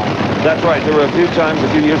driver now. That's right. There were a few times a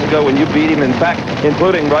few years ago when you beat him, in fact,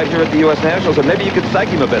 including right here at the U.S. Nationals, and maybe you could psych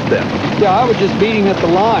him a bit then. Yeah, I would just beat him at the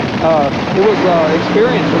line. It was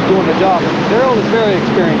experience was doing the job. Darrell is very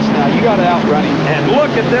experienced now. You got to outrun him. And look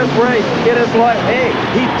at this race. It is LaHaye.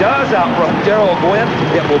 He does outrun Darrell Gwynn.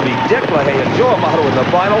 It will be Dick LaHaye and Joe Amato in the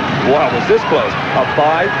final. Wow, was this close? A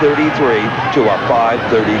 5:33 to a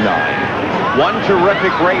 5:39. One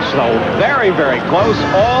terrific race, though. Very, very close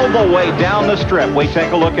all the way down the strip. We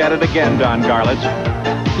take a look at it again, Don Garlitz.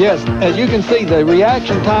 Yes, as you can see, the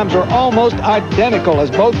reaction times are almost identical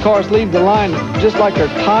as both cars leave the line, just like they're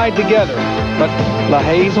tied together. But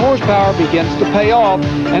LaHaye's horsepower begins to pay off.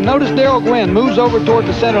 And notice Darrell Gwynn moves over toward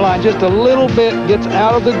the center line just a little bit, gets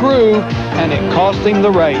out of the groove, and it cost him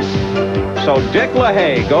the race. So Dick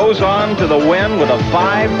LaHaye goes on to the win with a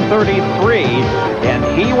 5:33, and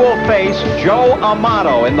he will face Joe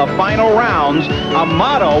Amato in the final rounds.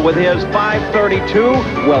 Amato, with his 5:32,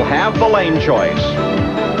 will have the lane choice.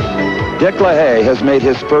 Dick LaHaye has made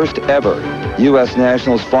his first ever U.S.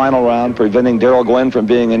 Nationals final round, preventing Darrell Gwynn from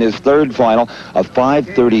being in his third final. A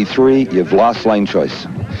 5:33, you've lost lane choice.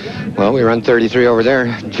 Well, we run 33 over there.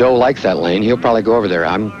 Joe likes that lane. He'll probably go over there.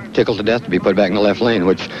 I'm tickled to death to be put back in the left lane,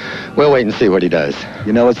 which we'll wait and see what he does.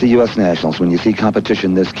 You know, it's the U.S. Nationals when you see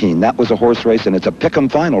competition this keen. That was a horse race, and it's a pick 'em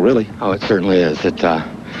final, really. Oh, it certainly is. It's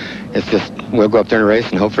just, we'll go up there and race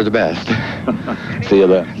and hope for the best. See you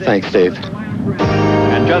there. Thanks, Dave.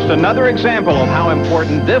 And just another example of how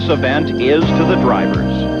important this event is to the drivers.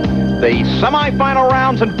 The semifinal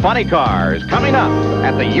rounds and funny cars coming up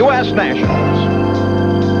at the U.S. Nationals.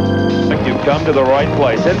 You've come to the right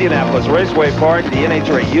place. Indianapolis Raceway Park, the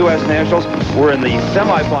NHRA U.S. Nationals. We're in the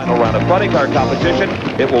semifinal round of funny car competition.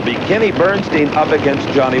 It will be Kenny Bernstein up against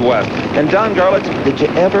Johnny West. And Don Garlitz, did you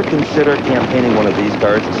ever consider campaigning one of these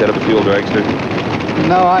cars instead of a fuel dragster?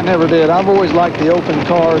 No, I never did. I've always liked the open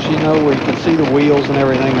cars, you know, where you can see the wheels and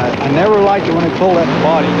everything. I never liked it when they pull that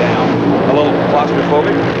body down. A little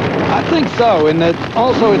claustrophobic? I think so, and that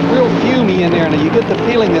also it's real fumey in there, and you get the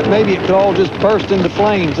feeling that maybe it could all just burst into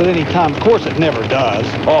flames at any time. Of course, it never does.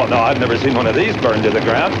 Oh, no, I've never seen one of these burn to the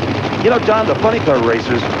ground. You know, Don, the funny car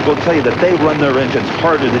racers will tell you that they run their engines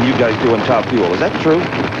harder than you guys do in top fuel. Is that true?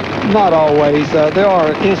 Not always. There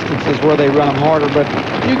are instances where they run them harder, but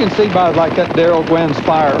you can see by like that Darrell Gwynn's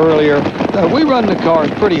fire earlier, we run the cars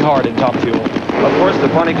pretty hard in top fuel. Of course, the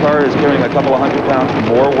funny car is carrying a couple of 100 pounds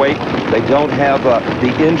more weight. They don't have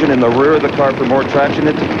the engine in the rear of the car for more traction.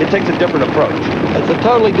 It takes a different approach. It's a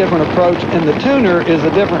totally different approach, and the tuner is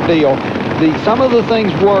a different deal. Some of the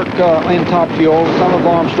things work in top fuel. Some of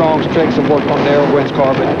Armstrong's tricks have worked on Darrell Gwynn's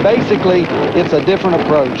car, but basically, it's a different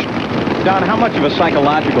approach. Don, how much of a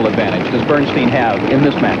psychological advantage does Bernstein have in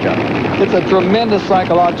this matchup? It's a tremendous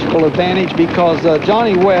psychological advantage because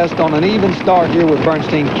Johnny West, on an even start here with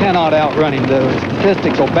Bernstein, cannot outrun him. The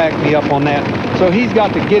statistics will back me up on that. So he's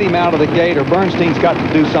got to get him out of the gate, or Bernstein's got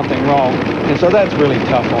to do something wrong. And so that's really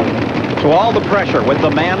tough on him. So all the pressure with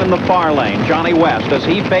the man in the far lane, Johnny West, as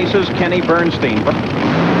he faces Kenny Bernstein.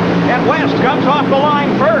 And West comes off the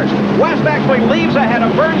line first. West actually leaves ahead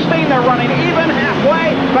of Bernstein. They're running even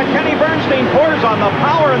halfway, but Kenny Bernstein pours on the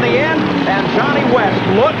power in the end. And Johnny West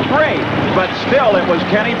looked great, but still it was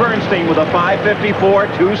Kenny Bernstein with a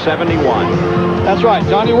 5:54.271. That's right.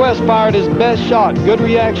 Johnny West fired his best shot. Good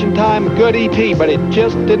reaction time, good ET, but it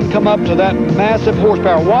just didn't come up to that massive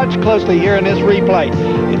horsepower. Watch closely here in this replay.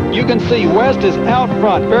 You can see West is out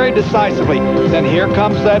front very decisively. Then here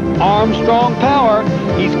comes that Armstrong power.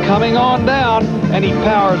 He's coming on down, and he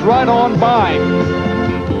powers right on by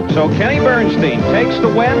him. So Kenny Bernstein takes the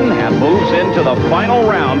win and moves into the final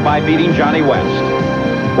round by beating Johnny West.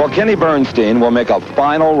 Well, Kenny Bernstein will make a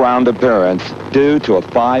final round appearance due to a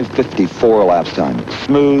 5:54 elapsed time.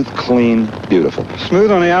 Smooth, clean, beautiful.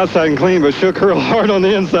 Smooth on the outside and clean, but shook real hard on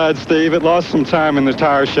the inside, Steve. It lost some time in the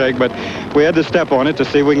tire shake, but we had to step on it to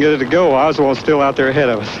see if we can get it to go. Oswald's still out there ahead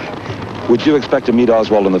of us. Would you expect to meet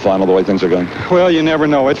Oswald in the final the way things are going? Well, you never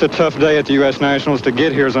know. It's a tough day at the U.S. Nationals. To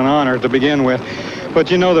get here is an honor to begin with. But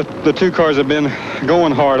you know, the two cars have been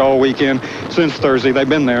going hard all weekend since Thursday. They've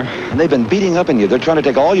been there. And they've been beating up on you. They're trying to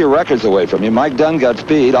take all your records away from you. Mike Dunn got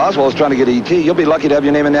speed. Oswald's trying to get ET. You'll be lucky to have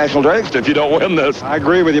your name in National Dragster if you don't win this. I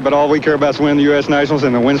agree with you, but all we care about is winning the U.S. Nationals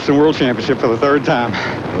and the Winston World Championship for the third time.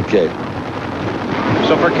 Okay.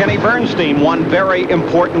 So for Kenny Bernstein, one very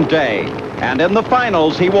important day. And in the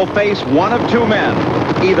finals, he will face one of two men,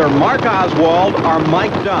 either Mark Oswald or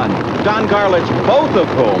Mike Dunn. Don Garlits, both of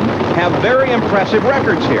whom have very impressive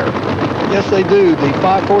records here. Yes, they do. The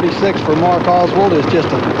 546 for Mark Oswald is just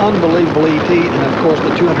an unbelievable ET, and of course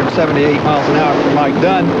the 278 miles an hour for Mike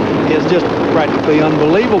Dunn is just practically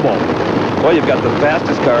unbelievable. Well, you've got the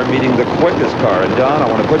fastest car meeting the quickest car. And, Don, I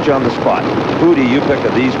want to put you on the spot. Who do you pick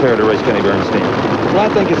of these pair to race Kenny Bernstein? Well, I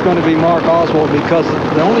think it's going to be Mark Oswald because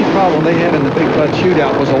the only problem they had in the Big Bud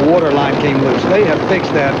Shootout was a water line came loose. They have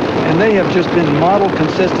fixed that, and they have just been model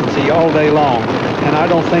consistency all day long. And I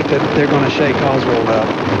don't think that they're going to shake Oswald up.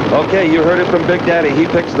 Okay, you heard it from Big Daddy. He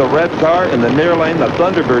picks the red car in the near lane, the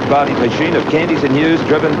Thunderbird body machine of Candies and Hughes,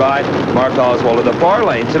 driven by Mark Oswald. In the far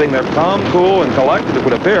lane, sitting there calm, cool, and collected, it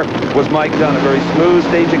would appear, was Mike Dunn. A very smooth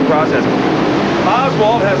staging process.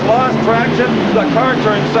 Oswald has lost traction. The car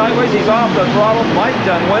turns sideways. He's off the throttle. Mike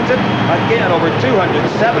Dunn wins it. Again, over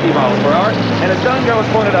 270 miles per hour. And as Don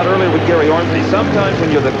Garlits pointed out earlier with Gary Ormsby, sometimes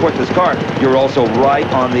when you're the quickest car, you're also right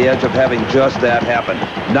on the edge of having just that happen.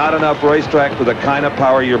 Not enough racetrack for the kind of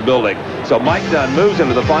power you're building. So Mike Dunn moves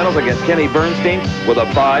into the finals against Kenny Bernstein with a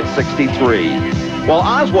 563. Well,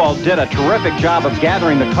 Oswald did a terrific job of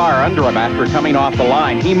gathering the car under him after coming off the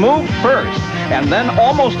line. He moved first, and then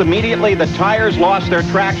almost immediately the tires lost their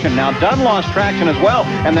traction. Now, Dunn lost traction as well,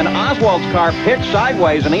 and then Oswald's car pitched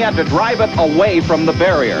sideways, and he had to drive it away from the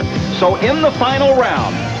barrier. So in the final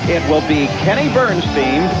round, it will be Kenny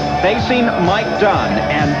Bernstein facing Mike Dunn,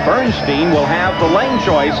 and Bernstein will have the lane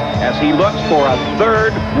choice as he looks for a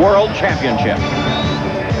third world championship.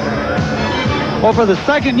 Well, for the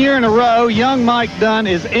second year in a row, young Mike Dunn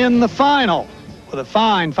is in the final with a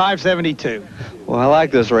fine 572. Well, I like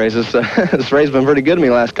this race. This race has been pretty good to me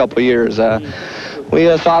the last couple of years. We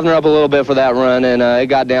softened her up a little bit for that run, and it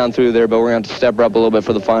got down through there, but we're going to have to step her up a little bit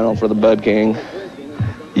for the final for the Bud King.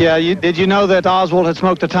 Yeah, did you know that Oswald had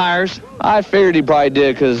smoked the tires? I figured he probably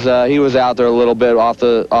did because he was out there a little bit off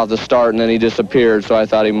the start, and then he disappeared, so I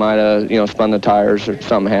thought he might have, spun the tires or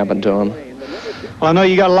something happened to him. Well, I know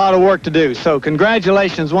you got a lot of work to do, so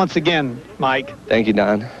congratulations once again, Mike. Thank you,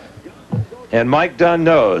 Don. And Mike Dunn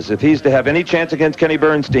knows if he's to have any chance against Kenny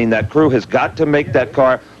Bernstein, that crew has got to make that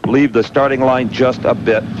car leave the starting line just a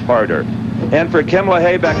bit harder. And for Kim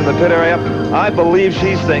LaHaye back in the pit area, I believe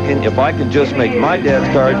she's thinking, if I can just make my dad's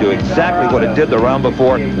car do exactly what it did the round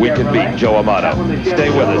before, we can beat Joe Amato.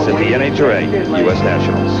 Stay with us at the NHRA U.S.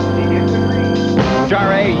 Nationals.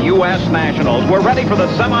 NHRA U.S. Nationals. We're ready for the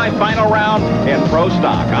semifinal round in Pro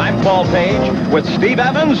Stock. I'm Paul Page with Steve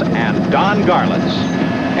Evans and Don Garlits.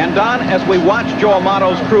 And Don, as we watch Joe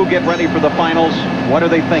Amato's crew get ready for the finals, what are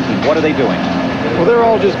they thinking? What are they doing? Well, they're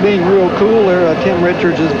all just being real cool. Tim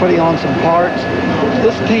Richards is putting on some parts.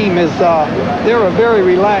 This team is, they're a very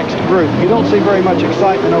relaxed group. You don't see very much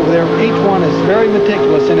excitement over there. Each one is very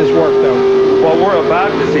meticulous in his work, though. Well, we're about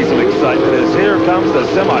to see some excitement as here comes the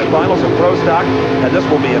semifinals of Pro Stock, and this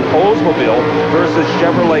will be an Oldsmobile versus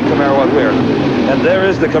Chevrolet Camaro affair. And there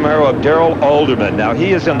is the Camaro of Darrell Alderman. Now,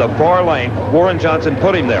 he is in the far lane. Warren Johnson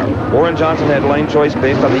put him there. Warren Johnson had lane choice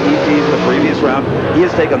based on the ETs in the previous round. He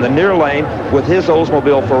has taken the near lane with his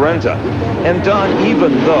Oldsmobile Forenza. And Don,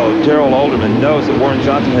 even though Darrell Alderman knows that Warren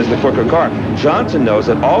Johnson has the quicker car, Johnson knows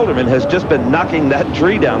that Alderman has just been knocking that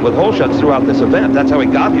tree down with hole shots throughout this event. That's how he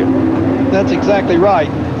got here. That's exactly right.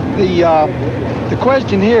 The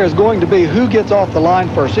question here is going to be who gets off the line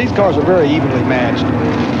first. These cars are very evenly matched.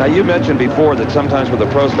 Now, you mentioned before that sometimes with the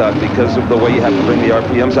Pro Stock, because of the way you have to bring the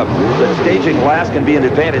RPMs up, that staging last can be an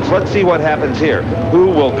advantage. Let's see what happens here. Who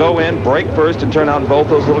will go in, brake first, and turn on both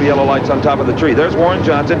those little yellow lights on top of the tree? There's Warren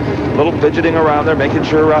Johnson, a little fidgeting around there, making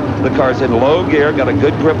sure the car's in low gear, got a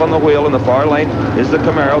good grip on the wheel. In the far lane is the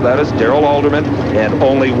Camaro. That is Darrell Alderman, and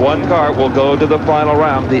only one car will go to the final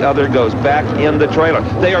round. The other goes back in the trailer.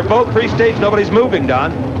 They are both pre-staged. Nobody's moving,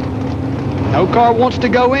 Don. No car wants to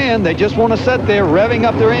go in. They just want to sit there revving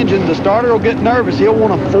up their engine. The starter will get nervous. He'll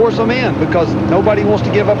want to force them in because nobody wants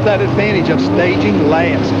to give up that advantage of staging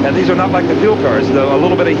last. And these are not like the fuel cars. A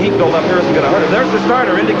little bit of heat buildup here isn't going to hurt them. There's the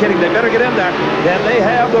starter indicating they better get in there. And they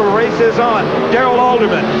have the races on. Darrell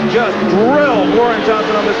Alderman just drilled Warren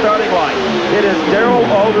Johnson on the starting line. It is Darrell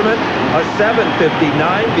Alderman. A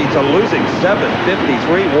 7:59 beats a losing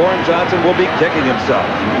 7:53. Warren Johnson will be kicking himself.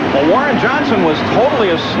 Well, Warren Johnson was totally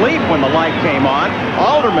asleep when the light came on.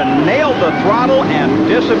 Alderman nailed the throttle and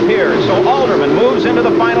disappeared. So Alderman moves into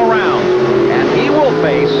the final round. And he will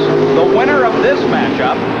face the winner of this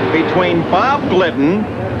matchup between Bob Glidden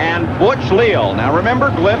and Butch Leal. Now remember,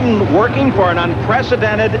 Glidden working for an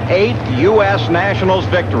unprecedented 8th U.S. Nationals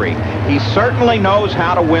victory. He certainly knows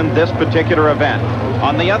how to win this particular event.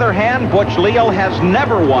 On the other hand, Butch Leal has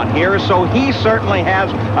never won here, so he certainly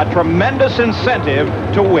has a tremendous incentive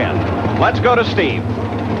to win. Let's go to Steve.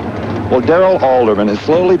 Well, Darrell Alderman is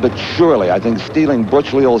slowly but surely, I think, stealing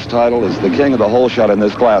Butch Leal's title as the king of the hole shot in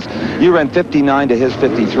this class. You ran 59 to his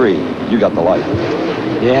 53. You got the light.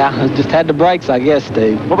 Yeah, I just had the brakes, I guess,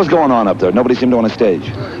 Steve. What was going on up there? Nobody seemed to want to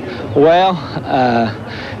stage. Well,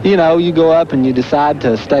 you know, you go up and you decide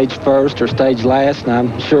to stage first or stage last, and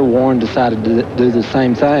I'm sure Warren decided to do the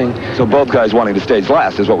same thing. So both guys wanting to stage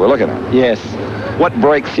last is what we're looking at. Yes. What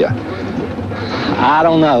breaks you? I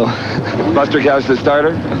don't know. Buster Couch, the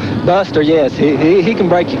starter? Buster, yes. He can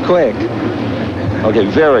break you quick. Okay,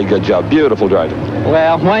 very good job. Beautiful driving.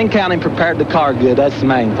 Well, Wayne County prepared the car good. That's the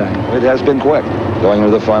main thing. It has been quick. Going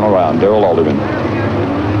into the final round, Darrell Alderman.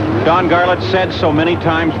 Don Garlett said so many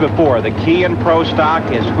times before, the key in Pro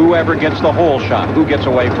Stock is whoever gets the hole shot, who gets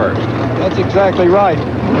away first. That's exactly right.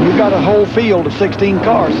 You've got a whole field of 16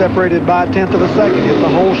 cars separated by 1/10 of a second. It's a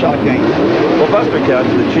hole shot game. Well, Buster Couch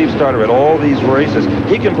is the chief starter at all these races.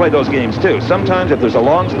 He can play those games, too. Sometimes if there's a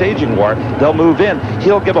long staging war, they'll move in.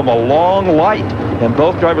 He'll give them a long light, and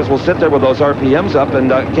both drivers will sit there with those RPMs up,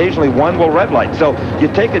 and occasionally one will red light. So you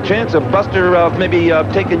take a chance of Buster maybe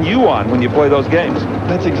taking you on when you play those games.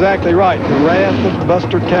 That's exactly right. The wrath of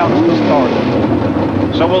Buster Couch, the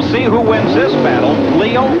starter. So we'll see who wins this battle,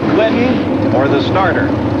 Leal, Glidden, or the starter.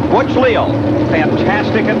 Butch Leal,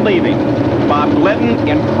 fantastic at leaving. Bob Glidden,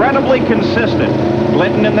 incredibly consistent.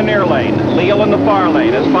 Glidden in the near lane, Leal in the far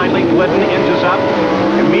lane. As finally Glidden inches up,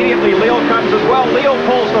 immediately Leal comes as well. Leal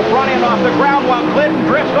pulls the front end off the ground while Glidden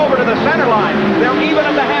drifts over to the center line. They're even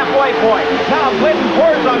at the halfway point. Now Glidden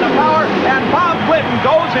pours on the power, and Bob Glidden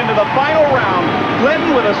goes into the final round.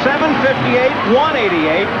 Glidden with a 7:58,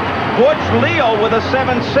 188. Butch Leal with a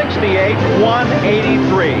 7:68,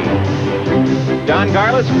 183. Don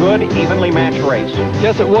Garlett's good, evenly matched race.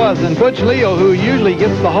 Yes, it was. And Butch Leal, who usually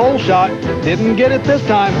gets the hole shot, didn't get it this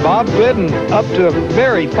time. Bob Glidden, up to a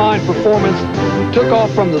very fine performance, took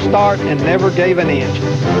off from the start and never gave an inch.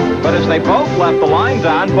 But as they both left the line,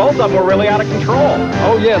 Don, both of them were really out of control.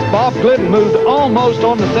 Oh, yes. Bob Glidden moved almost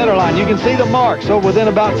on the center line. You can see the mark, so within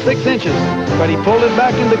about 6 inches. But he pulled it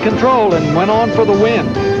back into control and went on for the win.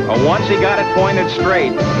 But once he got it pointed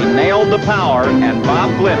straight, he nailed the power, and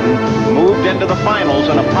Bob Glidden moved into the finals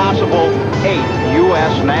in a possible 8th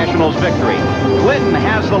U.S. Nationals victory. Glidden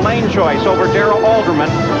has the lane choice over Darrell Alderman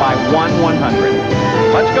by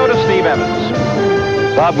 1/100. Let's go to Steve Evans.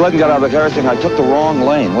 Bob Glidden got out of the car saying, I took the wrong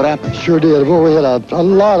lane. What happened? Sure did. Well, we had a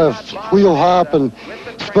lot of wheel hop and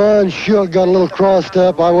spun, shook, got a little crossed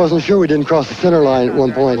up. I wasn't sure we didn't cross the center line at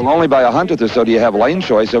one point. Well, only by 100th or so do you have lane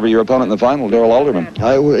choice over your opponent in the final, Darrell Alderman.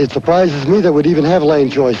 It surprises me that we'd even have lane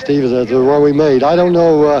choice, Steve, as the one we made. I don't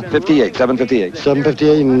know. 58, 7:58.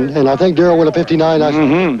 7:58, and I think Darrell went a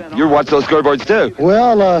 59. You watch those scoreboards, too.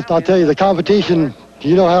 Well, I'll tell you, the competition,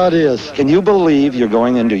 you know how it is. Can you believe you're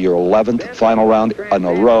going into your 11th final round in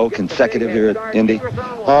a row, consecutive here at Indy?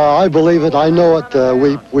 I believe it. I know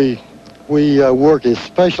it. We work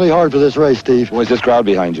especially hard for this race, Steve. Where's this crowd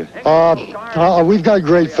behind you? We've got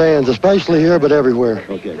great fans, especially here, but everywhere.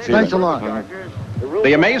 Okay. Thanks a lot.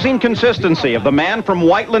 The amazing consistency of the man from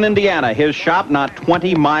Whiteland, Indiana. His shop not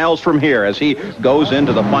 20 miles from here as he goes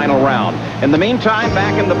into the final round. In the meantime,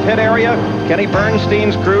 back in the pit area, Kenny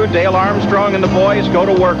Bernstein's crew, Dale Armstrong and the boys, go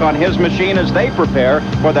to work on his machine as they prepare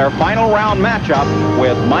for their final round matchup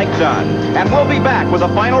with Mike Dunn. And we'll be back with the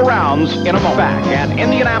final rounds in a moment. Back at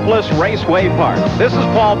Indianapolis Raceway Park. This is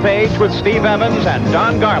Paul Page with Steve Evans and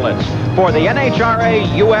Don Garlitz for the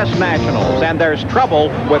NHRA U.S. Nationals. And there's trouble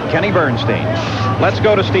with Kenny Bernstein. Let's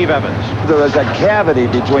go to Steve Evans. There is a cavity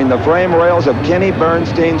between the frame rails of Kenny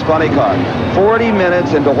Bernstein's funny car. 40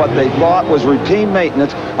 minutes into what they thought was routine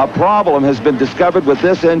maintenance, a problem has been discovered with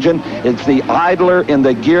this engine. It's the idler in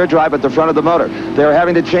the gear drive at the front of the motor. They're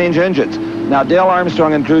having to change engines. Now, Dale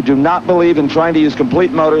Armstrong and crew do not believe in trying to use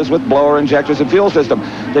complete motors with blower injectors and fuel system.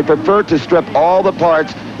 They prefer to strip all the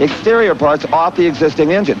parts, exterior parts, off the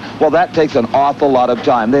existing engine. Well, that takes an awful lot of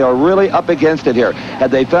time. They are really up against it here.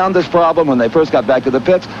 Had they found this problem when they first got back to the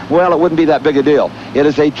pits, well, it wouldn't be that big a deal. It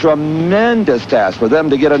is a tremendous task for them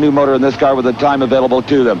to get a new motor in this car with the time available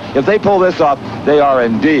to them. If they pull this off, they are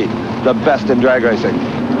indeed the best in drag racing.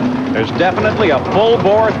 There's definitely a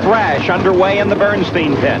full-bore thrash underway in the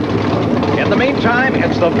Bernstein pit. In the meantime,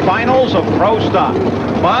 it's the finals of Pro Stock.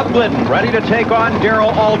 Bob Glidden ready to take on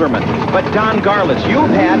Darrell Alderman. But Don Garlitz,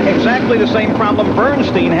 you've had exactly the same problem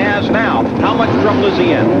Bernstein has now. How much trouble is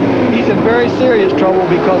he in? He's in very serious trouble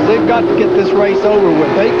because they've got to get this race over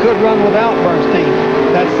with. They could run without Bernstein.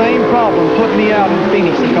 That same problem put me out in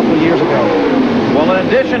Phoenix a couple of years ago. Well, in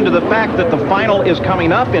addition to the fact that the final is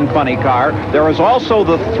coming up in Funny Car, there is also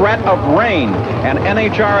the threat of rain, and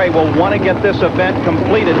NHRA will want to get this event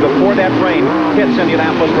completed before that rain hits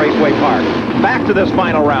Indianapolis Raceway Park. Back to this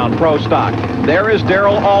final round, Pro Stock. There is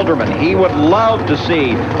Darrell Alderman. He would love to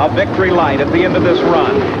see a victory light at the end of this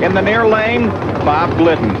run. In the near lane, Bob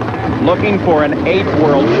Glidden, looking for an 8th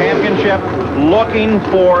World Championship, looking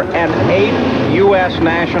for an 8th U.S.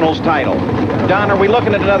 Nationals title. Don, are we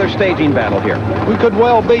looking at another staging battle here? We could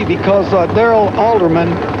well be because Darrell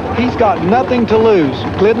Alderman, he's got nothing to lose.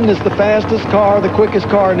 Glidden is the fastest car, the quickest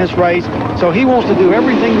car in this race, so he wants to do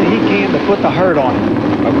everything that he can to put the hurt on him.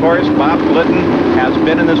 Of course, Bob Glidden has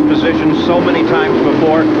been in this position so many times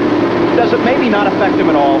before. Does it maybe not affect him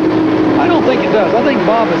at all? I don't think it does. I think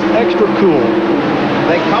Bob is extra cool.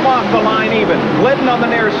 They come off the line even. Glidden on the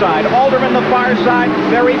near side. Alderman the far side.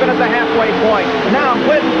 They're even at the halfway point. Now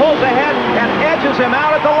Glidden pulls ahead and edges him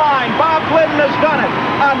out at the line. Bob Glidden has done it.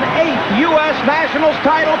 An 8th U.S. Nationals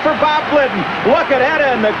title for Bob Glidden. Look at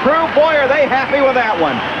Etta and the crew. Boy, are they happy with that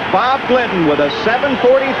one. Bob Glidden with a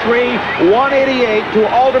 743-188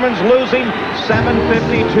 to Alderman's losing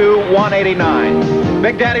 752-189.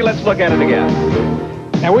 Big Daddy, let's look at it again.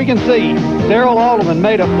 Now we can see Darrell Alderman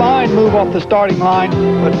made a fine move off the starting line,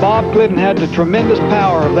 but Bob Glidden had the tremendous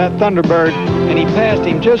power of that Thunderbird, and he passed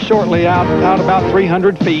him just shortly out about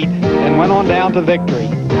 300 feet and went on down to victory.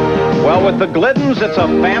 Well, with the Gliddens, it's a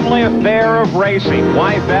family affair of racing.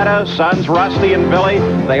 Wife Etta, sons Rusty and Billy,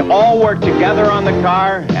 they all work together on the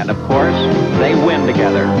car, and of course, they win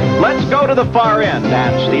together. Let's go to the far end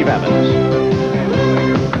and Steve Evans.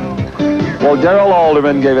 Well, Darrell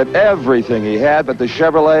Alderman gave it everything he had, but the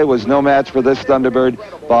Chevrolet was no match for this Thunderbird.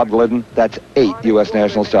 Bob Glidden, that's 8 U.S.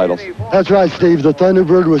 Nationals titles. That's right, Steve. The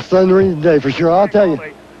Thunderbird was thundering today for sure. I'll tell you.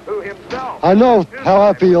 I know how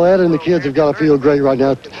I feel. Ed and the kids have got to feel great right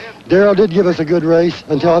now. Darrell did give us a good race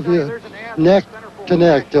until neck to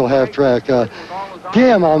neck till half track.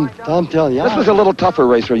 Damn, I'm telling you. This was a little tougher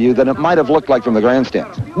race for you than it might have looked like from the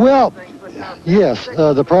grandstands. Well, yes.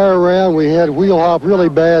 The prior round we had wheel hop really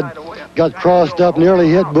bad. Got crossed up, nearly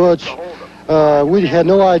hit Butch. We had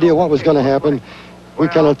no idea what was going to happen. We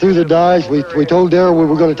kind of threw the dice. We told Darrell we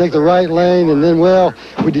were going to take the right lane, and then, well,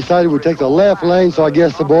 we decided we'd take the left lane, so I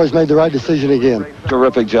guess the boys made the right decision again.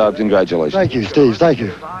 Terrific job. Congratulations. Thank you, Steve. Thank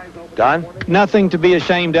you. Don? Nothing to be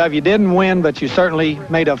ashamed of. You didn't win, but you certainly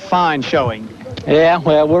made a fine showing. Yeah,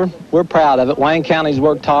 well, we're proud of it. Wayne County's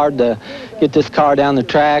worked hard to get this car down the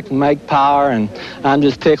track and make power, and I'm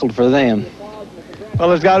just tickled for them. Well,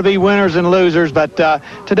 there's got to be winners and losers, but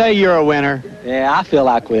today you're a winner. Yeah, I feel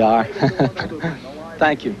like we are.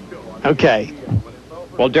 Thank you. Okay.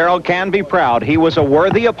 Well, Darrell can be proud. He was a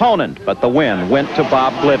worthy opponent, but the win went to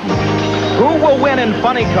Bob Glidden. Who will win in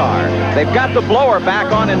Funny Car? They've got the blower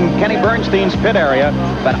back on in Kenny Bernstein's pit area,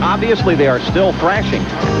 but obviously they are still thrashing.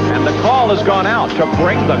 And the call has gone out to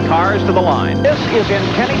bring the cars to the line. This is in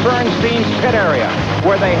Kenny Bernstein's pit area,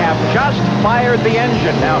 where they have just fired the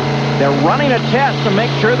engine. Now, they're running a test to make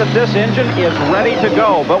sure that this engine is ready to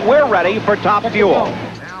go, but we're ready for Top Fuel.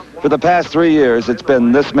 For the past 3 years, it's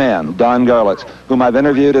been this man, Don Garlitz, whom I've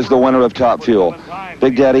interviewed as the winner of Top Fuel.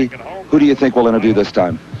 Big Daddy, Who do you think we'll interview this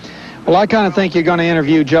time? Well, I kind of think you're going to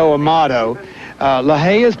interview Joe Amato.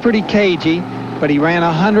 LaHaye is pretty cagey, but he ran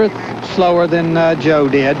 100th slower than Joe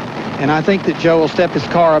did. And I think that Joe will step his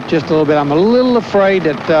car up just a little bit. I'm a little afraid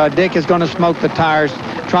that Dick is going to smoke the tires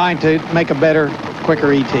trying to make a better,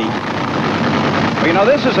 quicker ET. Well, you know,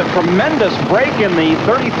 this is a tremendous break in the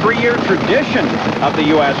 33-year tradition of the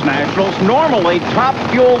U.S. Nationals. Normally, Top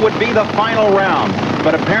Fuel would be the final round,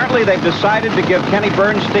 but apparently they've decided to give Kenny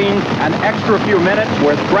Bernstein an extra few minutes.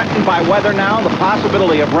 We're threatened by weather now, the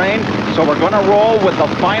possibility of rain, so we're going to roll with the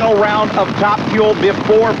final round of Top Fuel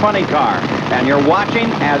before Funny Car. And you're watching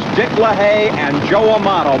as Dick LaHaye and Joe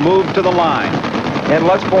Amato move to the line. And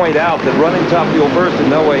let's point out that running Top Fuel first in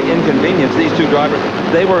no way inconvenienced these two drivers.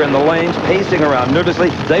 They were in the lanes, pacing around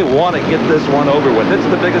nervously. They want to get this one over with. It's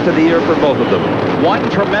the biggest of the year for both of them. One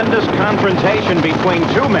tremendous confrontation between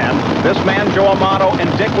two men. This man, Joe Amato, and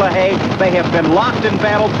Dick LaHaye, they have been locked in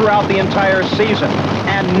battle throughout the entire season.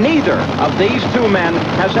 And neither of these two men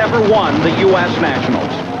has ever won the U.S. Nationals.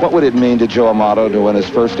 What would it mean to Joe Amato to win his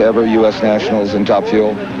first ever U.S. Nationals in Top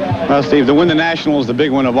Fuel? Well, Steve, to win the Nationals, the big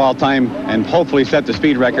one of all time, and hopefully set the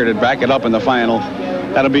speed record and back it up in the final,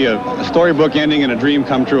 that'll be a storybook ending and a dream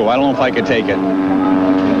come true. I don't know if I could take it.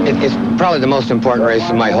 It's probably the most important race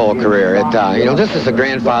of my whole career. You know, this is the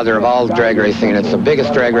grandfather of all drag racing, and it's the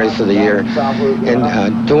biggest drag race of the year.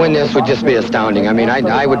 And to win this would just be astounding. I mean,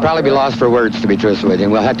 I would probably be lost for words, to be truthful with you,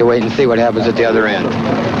 and we'll have to wait and see what happens at the other end.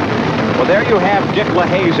 Well, there you have Dick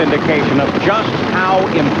LaHaye's indication of just how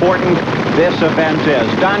important this event is.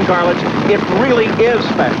 Don Garlitz, it really is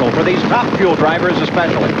special for these Top Fuel drivers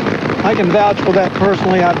especially. I can vouch for that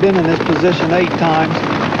personally. I've been in this position 8 times,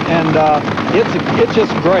 and it's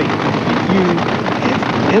just great.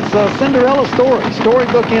 It's a Cinderella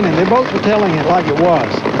storybook ending. They both were telling it like it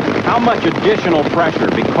was. How much additional pressure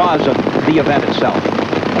because of the event itself?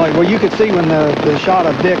 Like, well, you could see when the shot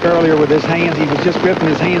of Dick earlier with his hands, he was just gripping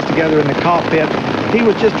his hands together in the cockpit. He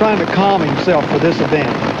was just trying to calm himself for this event.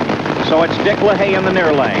 So it's Dick LaHaye in the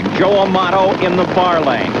near lane, Joe Amato in the far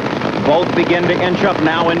lane. Both begin to inch up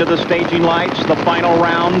now into the staging lights. The final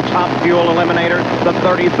round, Top Fuel Eliminator, the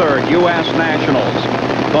 33rd U.S. Nationals.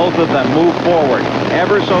 Both of them move forward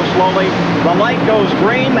ever so slowly. The light goes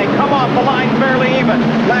green. They come off the line fairly even.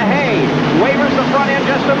 LaHaye wavers the front end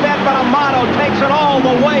just a bit, but Amato takes it all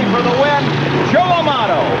the way for the win. Joe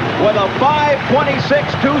Amato with a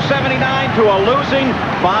 5:26.279 to a losing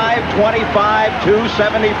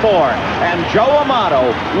 5:25.274. And Joe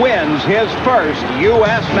Amato wins his first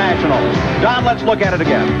U.S. Nationals. Don, let's look at it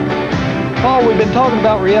again. Paul, we've been talking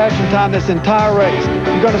about reaction time this entire race.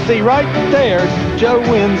 You're going to see right there, Joe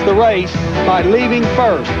wins the race by leaving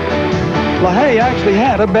first. LaHaye actually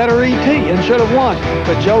had a better ET and should have won,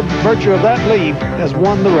 but Joe, virtue of that leave, has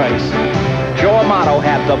won the race. Joe Amato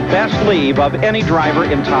had the best leave of any driver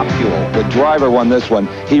in Top Fuel. The driver won this one.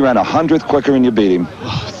 He ran 100th quicker and you beat him.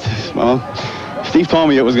 Well, Steve told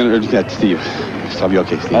me it was going to... Steve, I'll be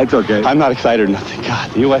okay, Steve. That's okay. I'm not excited or nothing. God,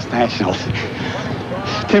 the U.S. Nationals.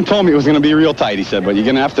 Tim told me it was going to be real tight, he said, but you're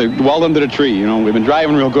going to have to weld them to the tree. You know, we've been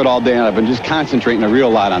driving real good all day, and I've been just concentrating a real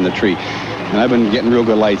lot on the tree. And I've been getting real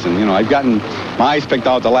good lights, and, you know, I've gotten my eyes picked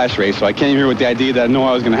out the last race, so I came here with the idea that I know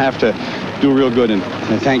I was going to have to do real good, and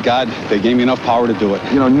thank God they gave me enough power to do it.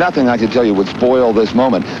 You know, nothing I could tell you would spoil this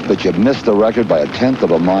moment, but you missed the record by 1/10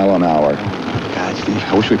 of a mile an hour. God, Steve,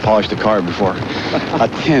 I wish we polished the car before.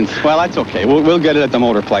 1/10. Well, that's okay. We'll get it at the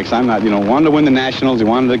Motorplex. I'm not, you know, wanted to win the Nationals. We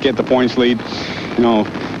wanted to get the points lead. You know,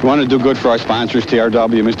 we wanted to do good for our sponsors,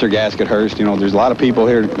 TRW, Mr. Gasket, Hearst. You know, there's a lot of people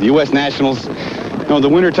here. The U.S. Nationals, you know, the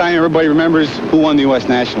wintertime, everybody remembers who won the U.S.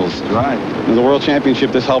 Nationals. Right. And the World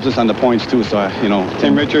Championship, this helps us on the points, too. So, you know,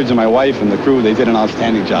 Tim Richards and my wife and the crew, they did an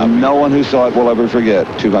outstanding job. No one who saw it will ever forget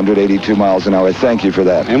 282 miles an hour. Thank you for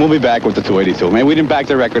that. And we'll be back with the 282. Man, we didn't back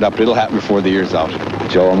the record up, but it'll happen before the year's out.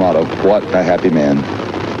 Joe Amato, what a happy man.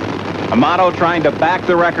 Amato trying to back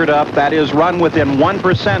the record up. That is run within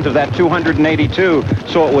 1% of that 282,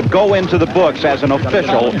 so it would go into the books as an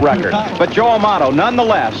official record. But Joe Amato,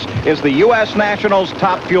 nonetheless, is the U.S. Nationals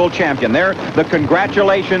Top Fuel champion. There, the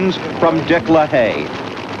congratulations from Dick LaHaye.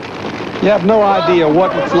 You have no idea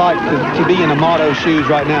what it's like to be in Amato's shoes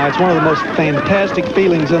right now. It's one of the most fantastic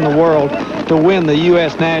feelings in the world to win the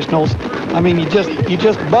U.S. Nationals. I mean, you're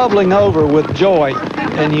just bubbling over with joy,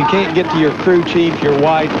 and you can't get to your crew chief, your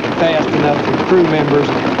wife, fast enough, your crew members.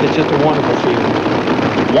 It's just a wonderful feeling.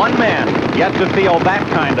 One man yet to feel that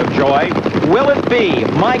kind of joy. Will it be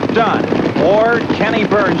Mike Dunn or Kenny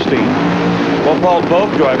Bernstein? Well, Paul,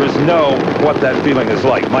 both drivers know what that feeling is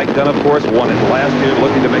like. Mike Dunn, of course, won it last year,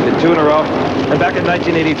 looking to make it 2 in a row. And back in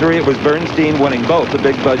 1983, it was Bernstein winning both the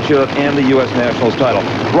Big Bud Chute and the U.S. Nationals title.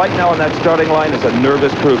 Right now in that starting line is a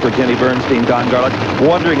nervous crew for Kenny Bernstein, Don Garlett,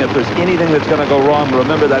 wondering if there's anything that's going to go wrong.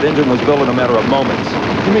 Remember, that engine was built in a matter of moments.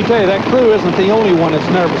 Let me tell you, that crew isn't the only one that's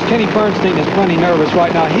nervous. Kenny Bernstein is plenty nervous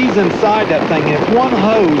right now. He's inside that thing. If one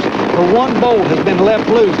hose or one bolt has been left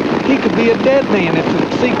loose, he could be a dead man if the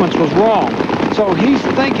sequence was wrong. So he's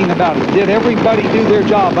thinking about it. Did everybody do their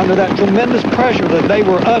job under that tremendous pressure that they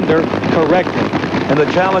were under correctly? And the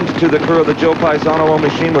challenge to the crew of the Joe Paisano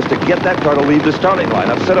machine was to get that car to leave the starting line.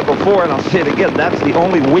 I've said it before, and I'll say it again. That's the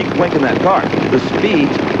only weak link in that car. The speed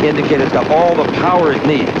indicator has got all the power it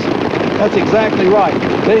needs. That's exactly right.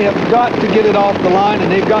 They have got to get it off the line, and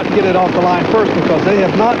they've got to get it off the line first because they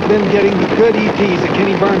have not been getting the good EPs that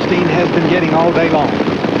Kenny Bernstein has been getting all day long.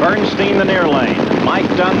 Bernstein the near lane, Mike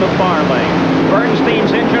Dunn the far lane. Bernstein's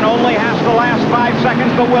engine only has to last 5 seconds,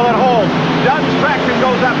 but will it hold? Dunn's traction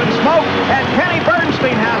goes up in smoke, and Kenny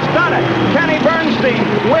Bernstein has done it. Kenny Bernstein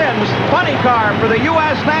wins funny car for the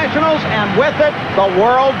U.S. Nationals, and with it, the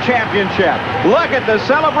World Championship. Look at the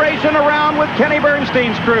celebration around with Kenny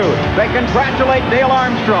Bernstein's crew. They congratulate Dale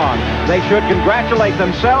Armstrong. They should congratulate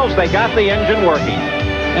themselves. They got the engine working.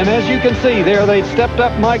 And as you can see there, they've stepped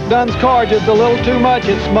up Mike Dunn's car just a little too much.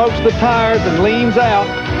 It smokes the tires and leans out.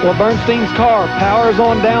 Well, Bernstein's car powers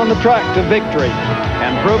on down the track to victory.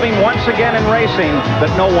 And proving once again in racing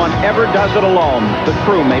that no one ever does it alone. The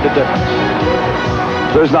crew made a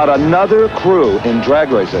difference. There's not another crew in drag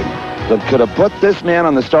racing that could have put this man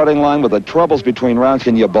on the starting line with the troubles between rounds.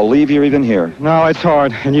 Can you believe you're even here? No, it's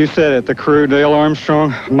hard. And you said it. The crew, Dale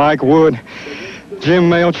Armstrong, Mike Wood, Jim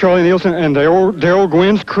Mayle, Charlie Nielsen, and Darrell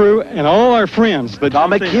Gwynn's crew, and all our friends.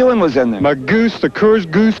 Tom McEwen was in there. Magoo's, the Coors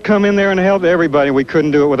Goose come in there and helped everybody. We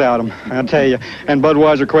couldn't do it without them, I tell you. And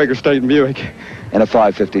Budweiser, Quaker State, and Buick. And a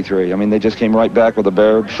 553. I mean, they just came right back with a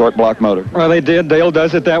bare short block motor. Well, they did. Dale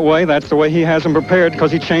does it that way. That's the way he has them prepared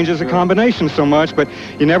because he changes the combination so much. But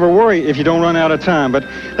you never worry if you don't run out of time. But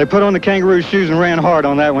they put on the kangaroo shoes and ran hard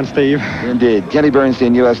on that one, Steve. Indeed. Kenny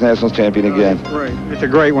Bernstein, U.S. Nationals champion again. Great. It's a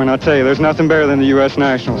great one, I tell you. There's nothing better than the U.S.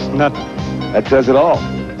 Nationals. Nothing. That says it all.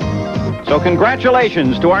 So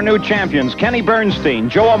congratulations to our new champions, Kenny Bernstein,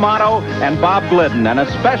 Joe Amato, and Bob Glidden. And a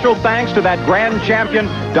special thanks to that grand champion,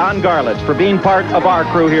 Don Garlett, for being part of our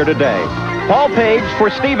crew here today. Paul Page for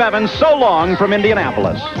Steve Evans, so long from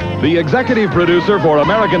Indianapolis. The executive producer for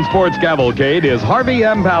American Sports Cavalcade is Harvey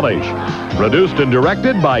M. Palish. Produced and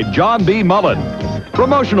directed by John B. Mullen.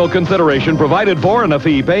 Promotional consideration provided for and a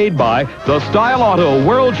fee paid by the Style Auto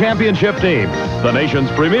World Championship Team, the nation's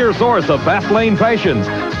premier source of fast lane fashions.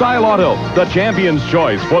 Style Auto, the champion's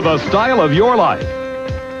choice for the style of your life.